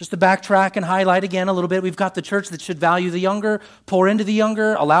 just to backtrack and highlight again a little bit, we've got the church that should value the younger, pour into the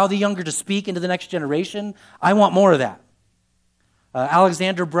younger, allow the younger to speak into the next generation. I want more of that.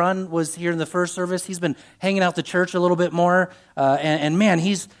 Alexander Brunn was here in the first service. He's been hanging out the church a little bit more. And man,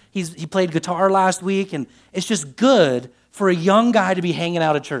 he played guitar last week, and it's just good for a young guy to be hanging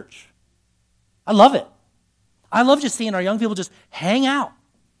out at church. I love it. I love just seeing our young people just hang out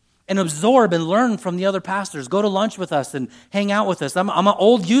and absorb and learn from the other pastors. Go to lunch with us and hang out with us. I'm an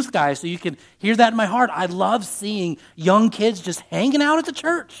old youth guy, so you can hear that in my heart. I love seeing young kids just hanging out at the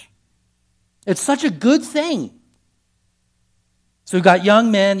church. It's such a good thing. So you've got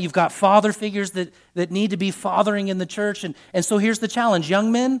young men, you've got father figures that need to be fathering in the church. And so here's the challenge.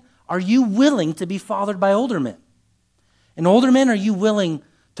 Young men, are you willing to be fathered by older men? And older men, are you willing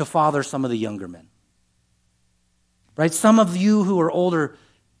to father some of the younger men? Right? Some of you who are older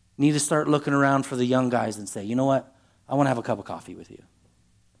need to start looking around for the young guys and say, you know what? I want to have a cup of coffee with you.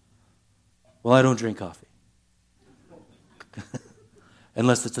 Well, I don't drink coffee.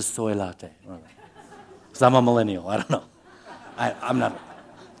 Unless it's a soy latte. Because I'm a millennial. I don't know. I'm not.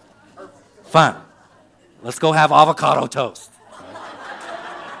 Fine. Let's go have avocado toast.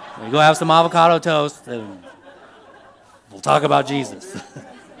 We go have some avocado toast, and we'll talk about Jesus.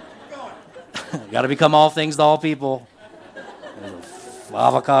 You got to become all things to all people.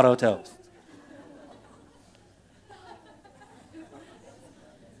 Avocado toast.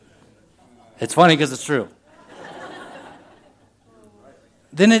 It's funny because it's true.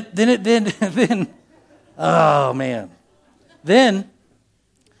 Then. Oh man. Then,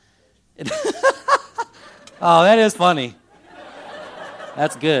 oh, that is funny.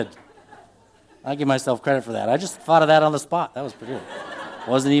 That's good. I give myself credit for that. I just thought of that on the spot. That was pretty good.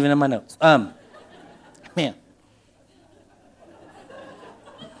 Wasn't even in my notes. Man.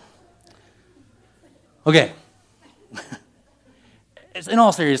 Okay. In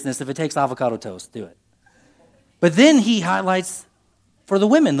all seriousness, if it takes avocado toast, do it. But then he highlights for the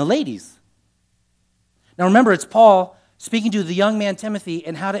women, the ladies. Now remember, it's Paul speaking to the young man Timothy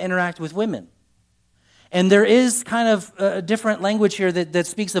and how to interact with women. And there is kind of a different language here that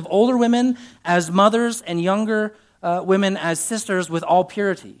speaks of older women as mothers and younger women as sisters with all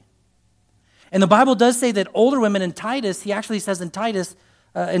purity. And the Bible does say that older women in Titus, he actually says in Titus,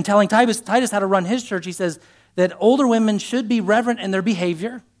 in telling Titus how to run his church, he says that older women should be reverent in their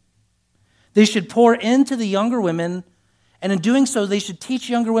behavior. They should pour into the younger women, and in doing so, they should teach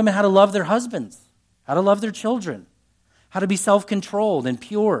younger women how to love their husbands, how to love their children, how to be self-controlled and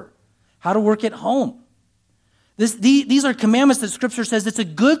pure, how to work at home. These are commandments that Scripture says it's a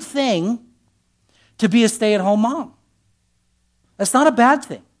good thing to be a stay-at-home mom. That's not a bad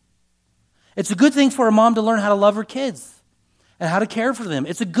thing. It's a good thing for a mom to learn how to love her kids and how to care for them.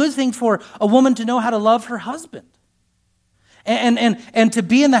 It's a good thing for a woman to know how to love her husband. And to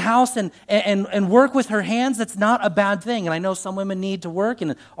be in the house and work with her hands, that's not a bad thing. And I know some women need to work,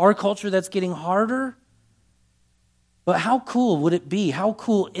 and in our culture that's getting harder. But how cool would it be? How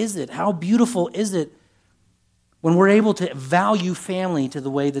cool is it? How beautiful is it when we're able to value family to the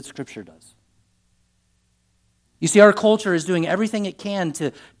way that Scripture does? You see, our culture is doing everything it can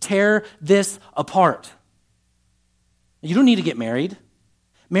to tear this apart. You don't need to get married.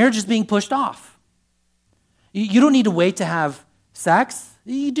 Marriage is being pushed off. You don't need to wait to have sex.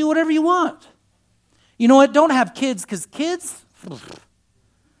 You do whatever you want. You know what? Don't have kids, because kids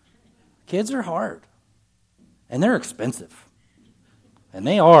are hard. And they're expensive. And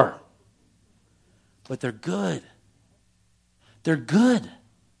they are. But they're good. They're good.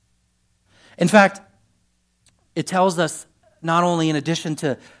 In fact, it tells us not only in addition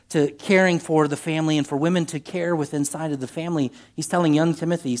to caring for the family and for women to care with inside of the family, he's telling young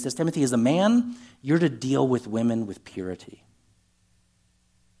Timothy, he says, Timothy, as a man, you're to deal with women with purity.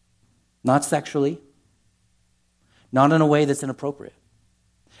 Not sexually. Not in a way that's inappropriate.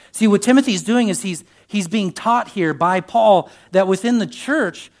 See, what Timothy's doing is he's being taught here by Paul that within the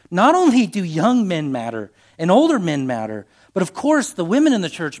church, not only do young men matter and older men matter, but of course the women in the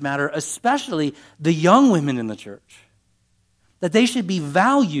church matter, especially the young women in the church. That they should be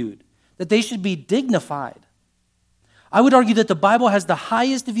valued, that they should be dignified. I would argue that the Bible has the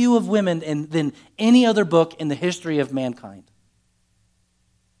highest view of women than any other book in the history of mankind.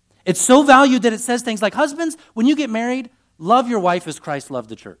 It's so valued that it says things like, husbands, when you get married, love your wife as Christ loved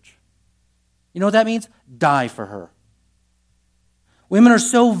the church. You know what that means? Die for her. Women are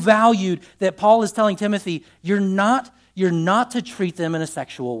so valued that Paul is telling Timothy, you're not to treat them in a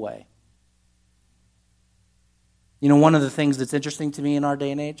sexual way. You know, one of the things that's interesting to me in our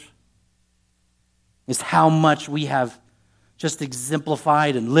day and age is how much we have just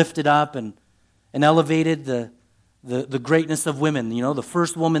exemplified and lifted up and elevated the greatness of women. You know, the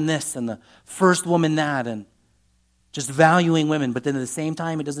first woman this and the first woman that, and just valuing women. But then at the same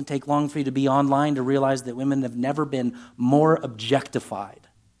time, it doesn't take long for you to be online to realize that women have never been more objectified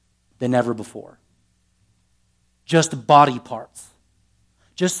than ever before. Just body parts.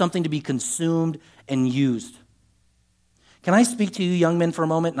 Just something to be consumed and used. Can I speak to you young men for a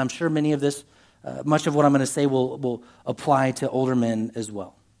moment? And I'm sure many of this, much of what I'm going to say will apply to older men as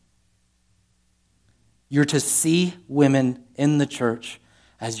well. You're to see women in the church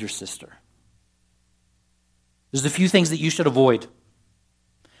as your sister. There's a few things that you should avoid.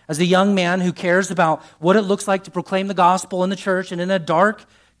 As a young man who cares about what it looks like to proclaim the gospel in the church and in a dark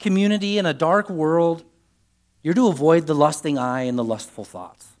community, in a dark world, you're to avoid the lusting eye and the lustful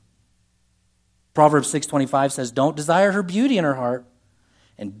thoughts. Proverbs 6:25 says, don't desire her beauty in her heart,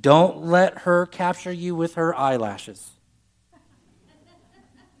 and don't let her capture you with her eyelashes.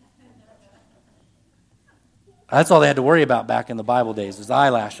 That's all they had to worry about back in the Bible days, was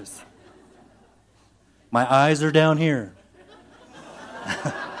eyelashes. My eyes are down here.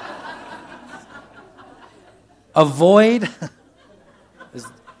 Avoid.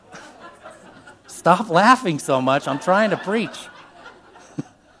 Stop laughing so much. I'm trying to preach.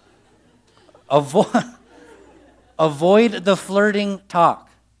 Avoid the flirting talk.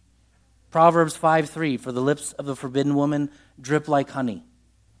 Proverbs 5:3, for the lips of the forbidden woman drip like honey.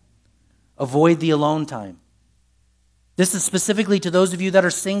 Avoid the alone time. This is specifically to those of you that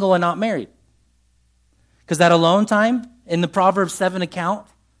are single and not married. Because that alone time in the Proverbs 7 account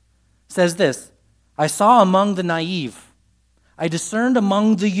says this, I saw among the naive, I discerned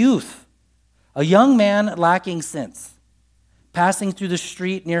among the youth, a young man lacking sense, passing through the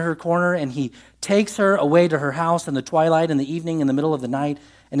street near her corner, and he takes her away to her house in the twilight, in the evening, in the middle of the night,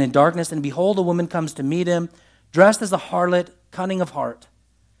 and in darkness. And behold, a woman comes to meet him, dressed as a harlot, cunning of heart.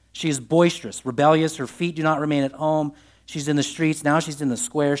 She is boisterous, rebellious. Her feet do not remain at home. She's in the streets. Now she's in the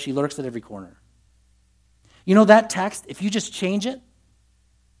square. She lurks at every corner. You know that text, if you just change it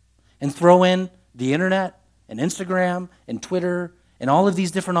and throw in the internet and Instagram and Twitter and all of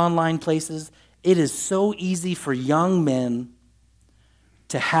these different online places, it is so easy for young men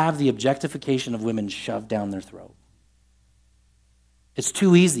to have the objectification of women shoved down their throat. It's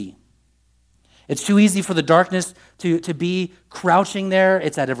too easy. It's too easy for the darkness to be crouching there.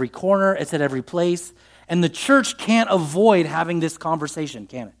 It's at every corner. It's at every place. And the church can't avoid having this conversation,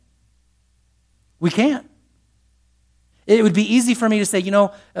 can it? We can't. It would be easy for me to say,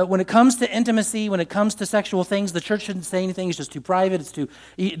 when it comes to intimacy, when it comes to sexual things, the church shouldn't say anything. It's just too private.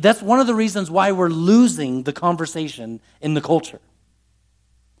 That's one of the reasons why we're losing the conversation in the culture.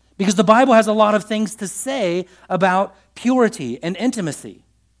 Because the Bible has a lot of things to say about purity and intimacy.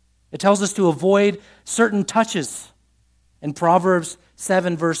 It tells us to avoid certain touches in Proverbs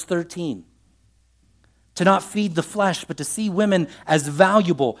 7, verse 13. To not feed the flesh, but to see women as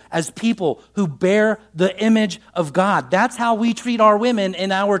valuable, as people who bear the image of God. That's how we treat our women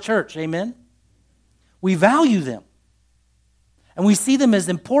in our church, amen? We value them. And we see them as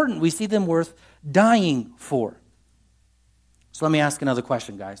important. We see them worth dying for. So let me ask another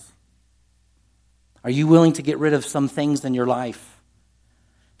question, guys. Are you willing to get rid of some things in your life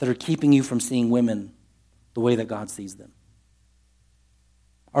that are keeping you from seeing women the way that God sees them?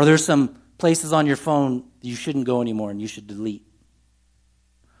 Are there some places on your phone that you shouldn't go anymore and you should delete?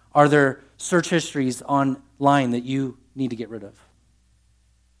 Are there search histories online that you need to get rid of?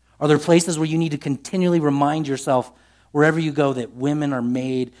 Are there places where you need to continually remind yourself wherever you go that women are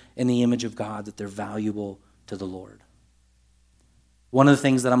made in the image of God, that they're valuable to the Lord? One of the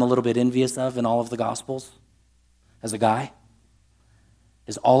things that I'm a little bit envious of in all of the Gospels as a guy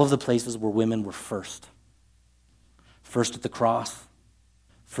is all of the places where women were first. First at the cross,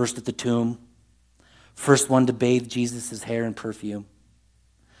 first at the tomb, first one to bathe Jesus' hair in perfume.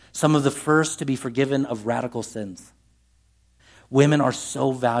 Some of the first to be forgiven of radical sins. Women are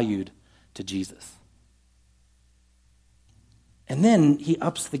so valued to Jesus. And then he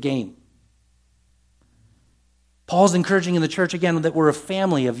ups the game. Paul's encouraging in the church again that we're a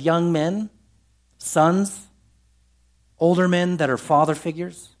family of young men, sons, older men that are father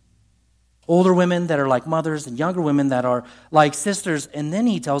figures, older women that are like mothers, and younger women that are like sisters. And then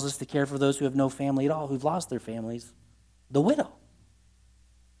he tells us to care for those who have no family at all, who've lost their families, the widow.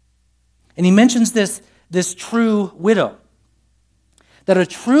 And he mentions this true widow, that a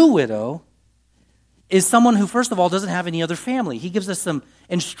true widow is someone who, first of all, doesn't have any other family. He gives us some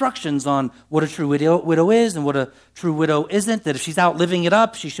instructions on what a true widow is and what a true widow isn't, that if she's out living it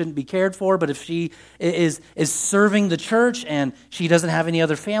up, she shouldn't be cared for, but if she is serving the church and she doesn't have any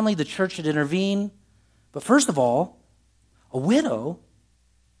other family, the church should intervene. But first of all, a widow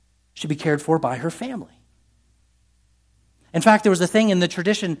should be cared for by her family. In fact, there was a thing in the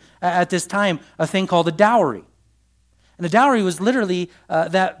tradition at this time, a thing called a dowry. And a dowry was literally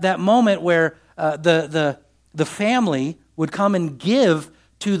that moment where the family would come and give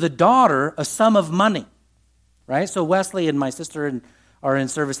to the daughter a sum of money, right? So Wesley and my sister are in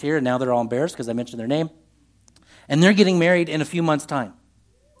service here, and now they're all embarrassed because I mentioned their name. And they're getting married in a few months' time,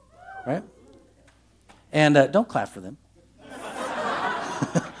 right? And don't clap for them.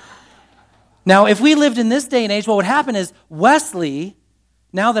 Now, if we lived in this day and age, what would happen is Wesley,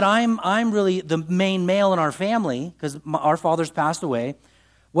 now that I'm really the main male in our family, because our fathers passed away,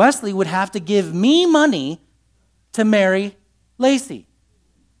 Wesley would have to give me money to marry Lacey,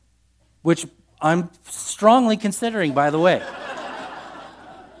 which I'm strongly considering, by the way.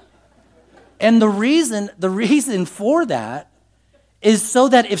 And the reason for that is so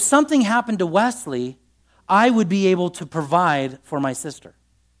that if something happened to Wesley, I would be able to provide for my sister.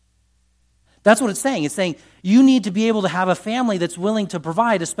 That's what it's saying. It's saying you need to be able to have a family that's willing to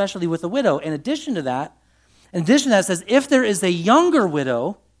provide, especially with a widow. In addition to that, it says if there is a younger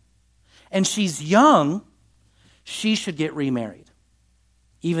widow and she's young, she should get remarried,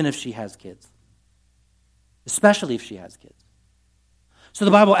 even if she has kids, especially if she has kids. So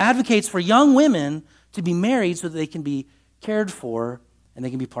the Bible advocates for young women to be married so that they can be cared for and they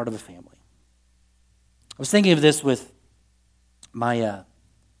can be part of a family. I was thinking of this with my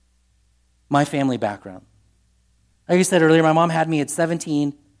family background. Like I said earlier, my mom had me at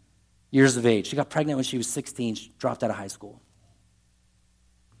 17 years of age. She got pregnant when she was 16. She dropped out of high school.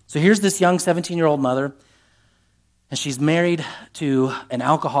 So here's this young 17-year-old mother, and she's married to an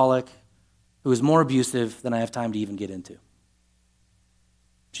alcoholic who is more abusive than I have time to even get into.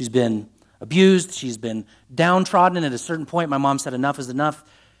 She's been abused. She's been downtrodden, and at a certain point, my mom said enough is enough.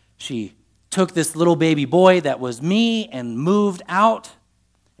 She took this little baby boy that was me and moved out.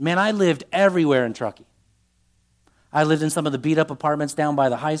 Man, I lived everywhere in Truckee. I lived in some of the beat-up apartments down by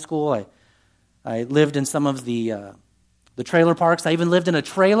the high school. I lived in some of the trailer parks. I even lived in a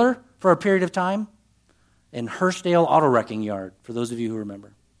trailer for a period of time in Hurstdale Auto Wrecking Yard, for those of you who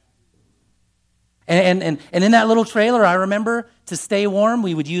remember. And in that little trailer, I remember to stay warm,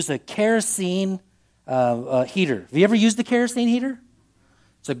 we would use a kerosene heater. Have you ever used the kerosene heater?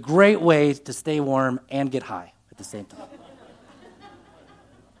 It's a great way to stay warm and get high at the same time.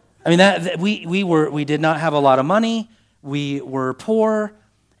 I mean, we did not have a lot of money. We were poor,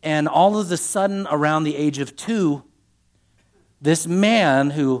 and all of a sudden, around the age of 2, this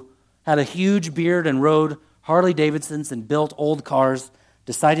man who had a huge beard and rode Harley Davidsons and built old cars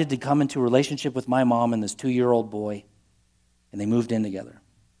decided to come into a relationship with my mom and this 2-year-old boy, and they moved in together.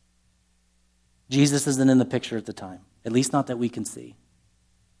 Jesus isn't in the picture at the time, at least not that we can see.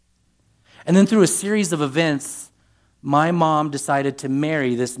 And then through a series of events, my mom decided to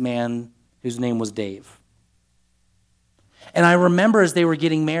marry this man whose name was Dave. And I remember as they were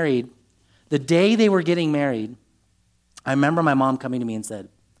getting married, the day they were getting married, I remember my mom coming to me and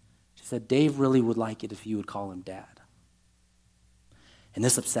she said, Dave really would like it if you would call him Dad. And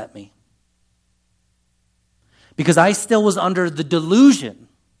this upset me. Because I still was under the delusion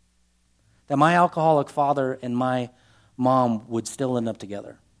that my alcoholic father and my mom would still end up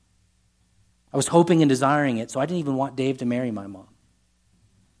together. I was hoping and desiring it, so I didn't even want Dave to marry my mom.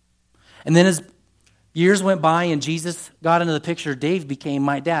 And then as years went by and Jesus got into the picture, Dave became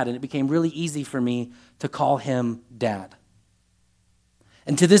my dad, and it became really easy for me to call him Dad.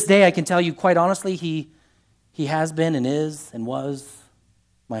 And to this day, I can tell you quite honestly, he has been and is and was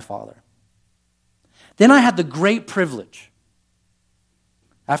my father. Then I had the great privilege,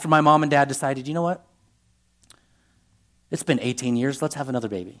 after my mom and dad decided, you know what? It's been 18 years, let's have another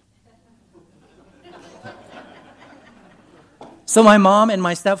baby. So my mom and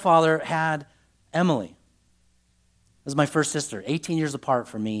my stepfather had Emily as my first sister, 18 years apart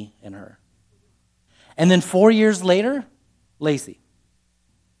from me and her. And then 4 years later, Lacey.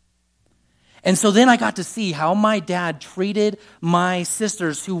 And so then I got to see how my dad treated my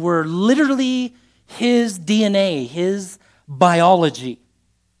sisters who were literally his DNA, his biology.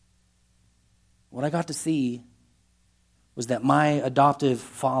 What I got to see was that my adoptive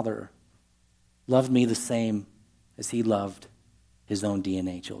father loved me the same as he loved his own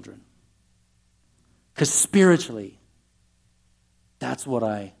DNA children. Because spiritually, that's what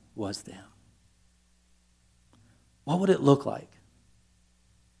I was to him. What would it look like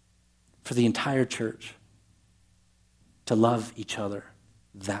for the entire church to love each other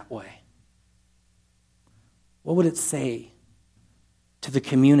that way? What would it say to the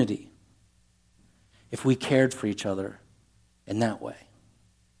community if we cared for each other in that way?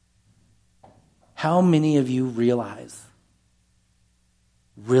 How many of you realize,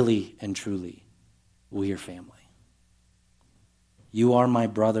 really and truly, we are family? You are my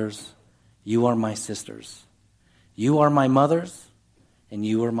brothers. You are my sisters. You are my mothers, and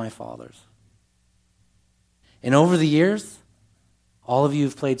you are my fathers. And over the years, all of you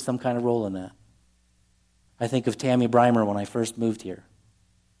have played some kind of role in that. I think of Tammy Breimer when I first moved here.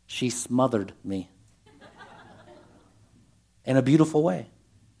 She smothered me in a beautiful way.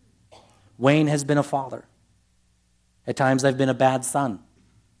 Wayne has been a father. At times I've been a bad son.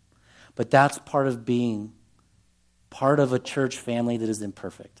 But that's part of being part of a church family that is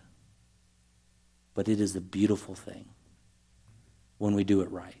imperfect. But it is a beautiful thing when we do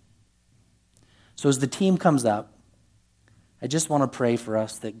it right. So as the team comes up, I just want to pray for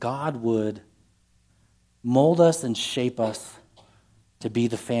us that God would mold us and shape us to be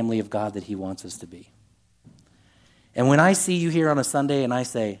the family of God that he wants us to be. And when I see you here on a Sunday and I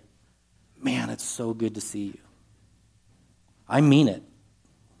say, man, it's so good to see you, I mean it.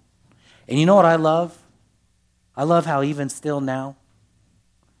 And you know what I love? I love how even still now,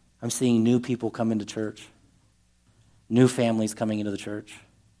 I'm seeing new people come into church, new families coming into the church,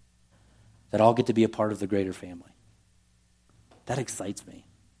 that all get to be a part of the greater family. That excites me.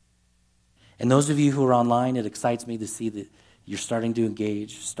 And those of you who are online, it excites me to see that you're starting to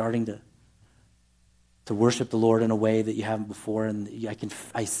engage, starting to worship the Lord in a way that you haven't before. And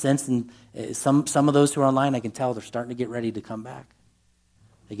I sense in some of those who are online, I can tell they're starting to get ready to come back.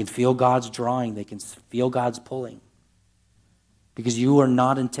 They can feel God's drawing. They can feel God's pulling. Because you are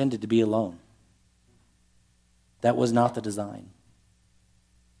not intended to be alone. That was not the design.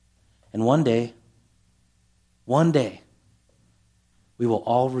 And one day, we will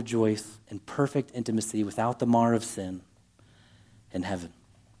all rejoice in perfect intimacy without the mar of sin in heaven.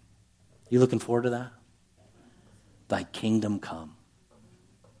 You looking forward to that? Thy kingdom come.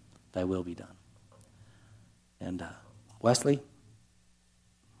 Thy will be done. And Wesley,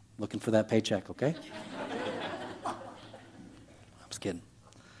 Looking for that paycheck, okay? I'm just kidding.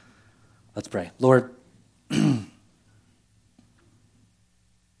 Let's pray. Lord,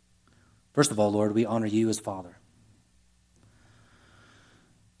 first of all, Lord, we honor you as Father.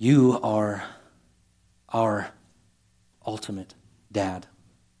 You are our ultimate dad.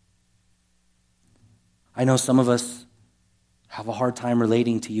 I know some of us have a hard time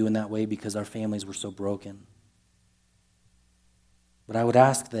relating to you in that way because our families were so broken. But I would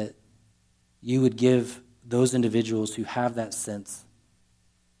ask that you would give those individuals who have that sense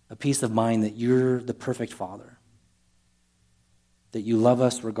a peace of mind that you're the perfect Father, that you love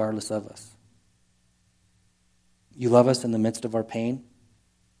us regardless of us. You love us in the midst of our pain.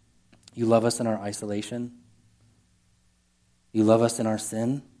 You love us in our isolation. You love us in our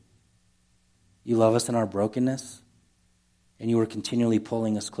sin. You love us in our brokenness. And you are continually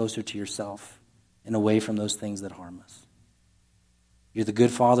pulling us closer to yourself and away from those things that harm us. You're the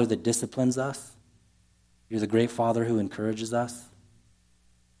good Father that disciplines us. You're the great Father who encourages us.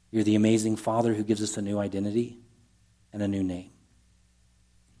 You're the amazing Father who gives us a new identity and a new name.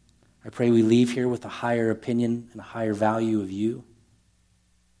 I pray we leave here with a higher opinion and a higher value of you.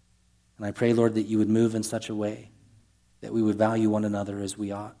 And I pray, Lord, that you would move in such a way that we would value one another as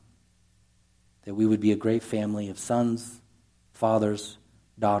we ought, that we would be a great family of sons, fathers,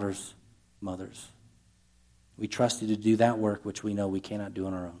 daughters, mothers. We trust you to do that work which we know we cannot do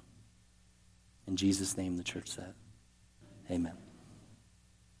on our own. In Jesus' name, the church said, amen.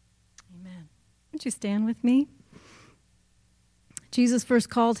 Amen. Would you stand with me? Jesus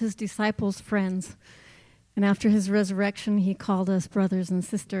first called his disciples friends, and after his resurrection, he called us brothers and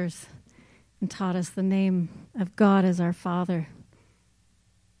sisters and taught us the name of God as our Father.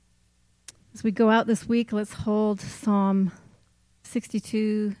 As we go out this week, let's hold Psalm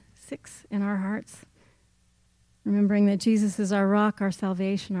 62:6 in our hearts, remembering that Jesus is our rock, our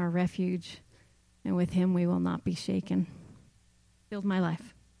salvation, our refuge, and with him we will not be shaken. Build my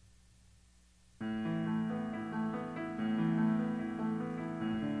life.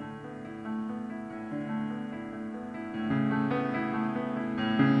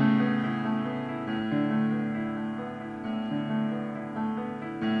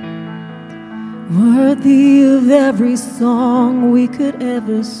 Worthy of every song we could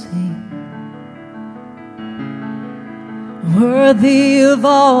ever sing, worthy of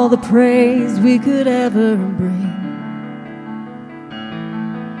all the praise we could ever bring,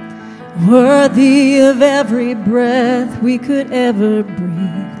 worthy of every breath we could ever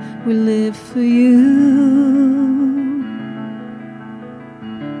breathe. We live for you.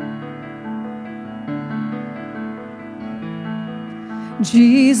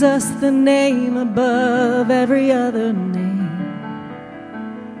 Jesus, the name above every other name.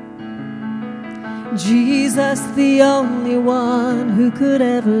 Jesus, the only one who could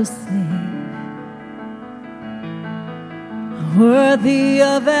ever save. Worthy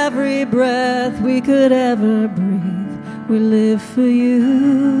of every breath we could ever breathe. We live for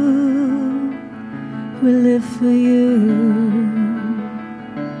you. We live for you.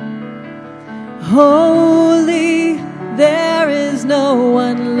 Holy, there is no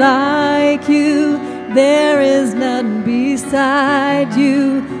one like you. There is none beside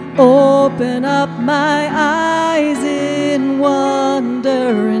you. Open up my eyes in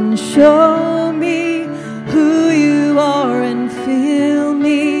wonder and show me who you are, and fill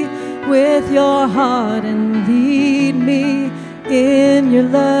me with your heart and lead me in your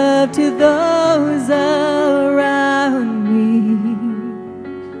love to those around me.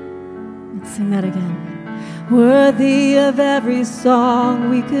 Let's sing that again. Worthy of every song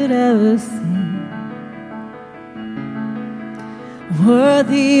we could ever sing,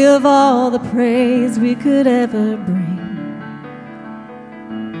 worthy of all the praise we could ever bring,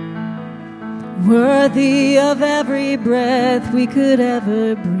 worthy of every breath we could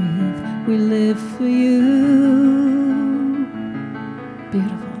ever breathe. We live for you.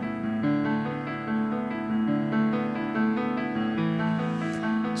 Beautiful.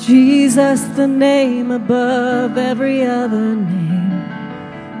 Jesus, the name above every other name.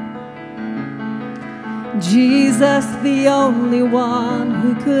 Jesus, the only one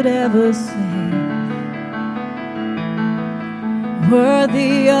who could ever save.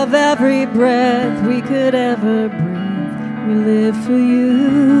 Worthy of every breath we could ever breathe. We live for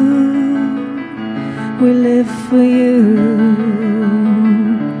you. We live for you.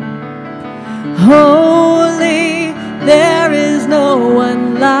 Holy, there is no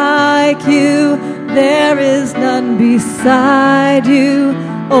one like you. There is none beside you.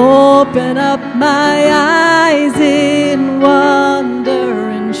 Open up my eyes in wonder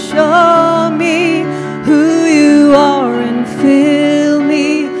and show me who you are, and fill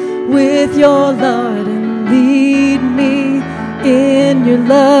me your Lord and lead me in your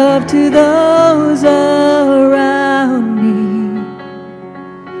love to those around me.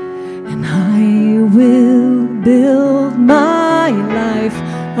 And I will build my life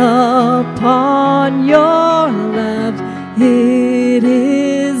upon your love. It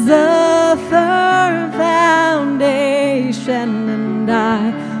is a firm foundation, and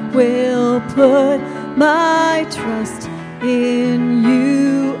I will put my trust in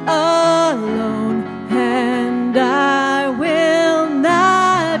you alone, and I will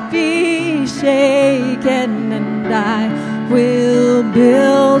not be shaken, and I will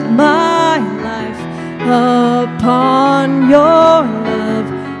build my life upon your love.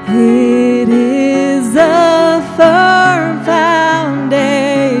 It is a firm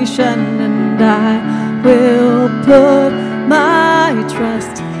foundation, and I will put my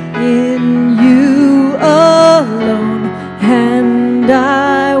trust in you alone, and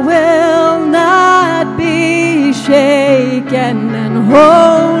I will not be shaken. And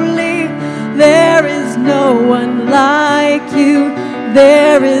holy, there is no one like you,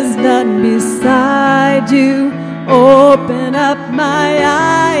 there is none beside you. Open up my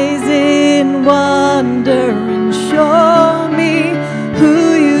eyes in wonder and show me who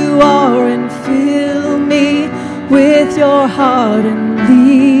you are, and fill me with your heart and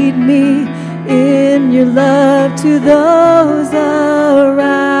lead me in your love to those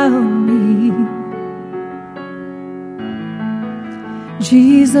around me.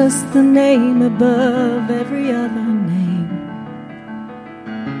 Jesus, the name above every other name.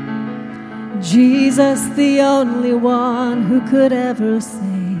 Jesus, the only one who could ever save.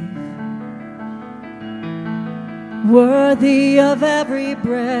 Worthy of every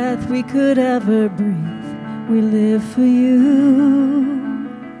breath we could ever breathe. We live for you.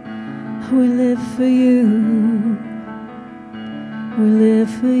 We live for you. We live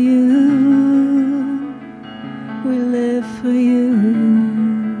for you. We live for you.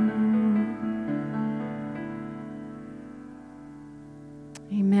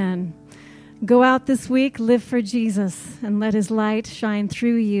 Amen. Go out this week, live for Jesus, and let his light shine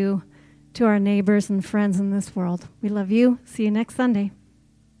through you to our neighbors and friends in this world. We love you. See you next Sunday.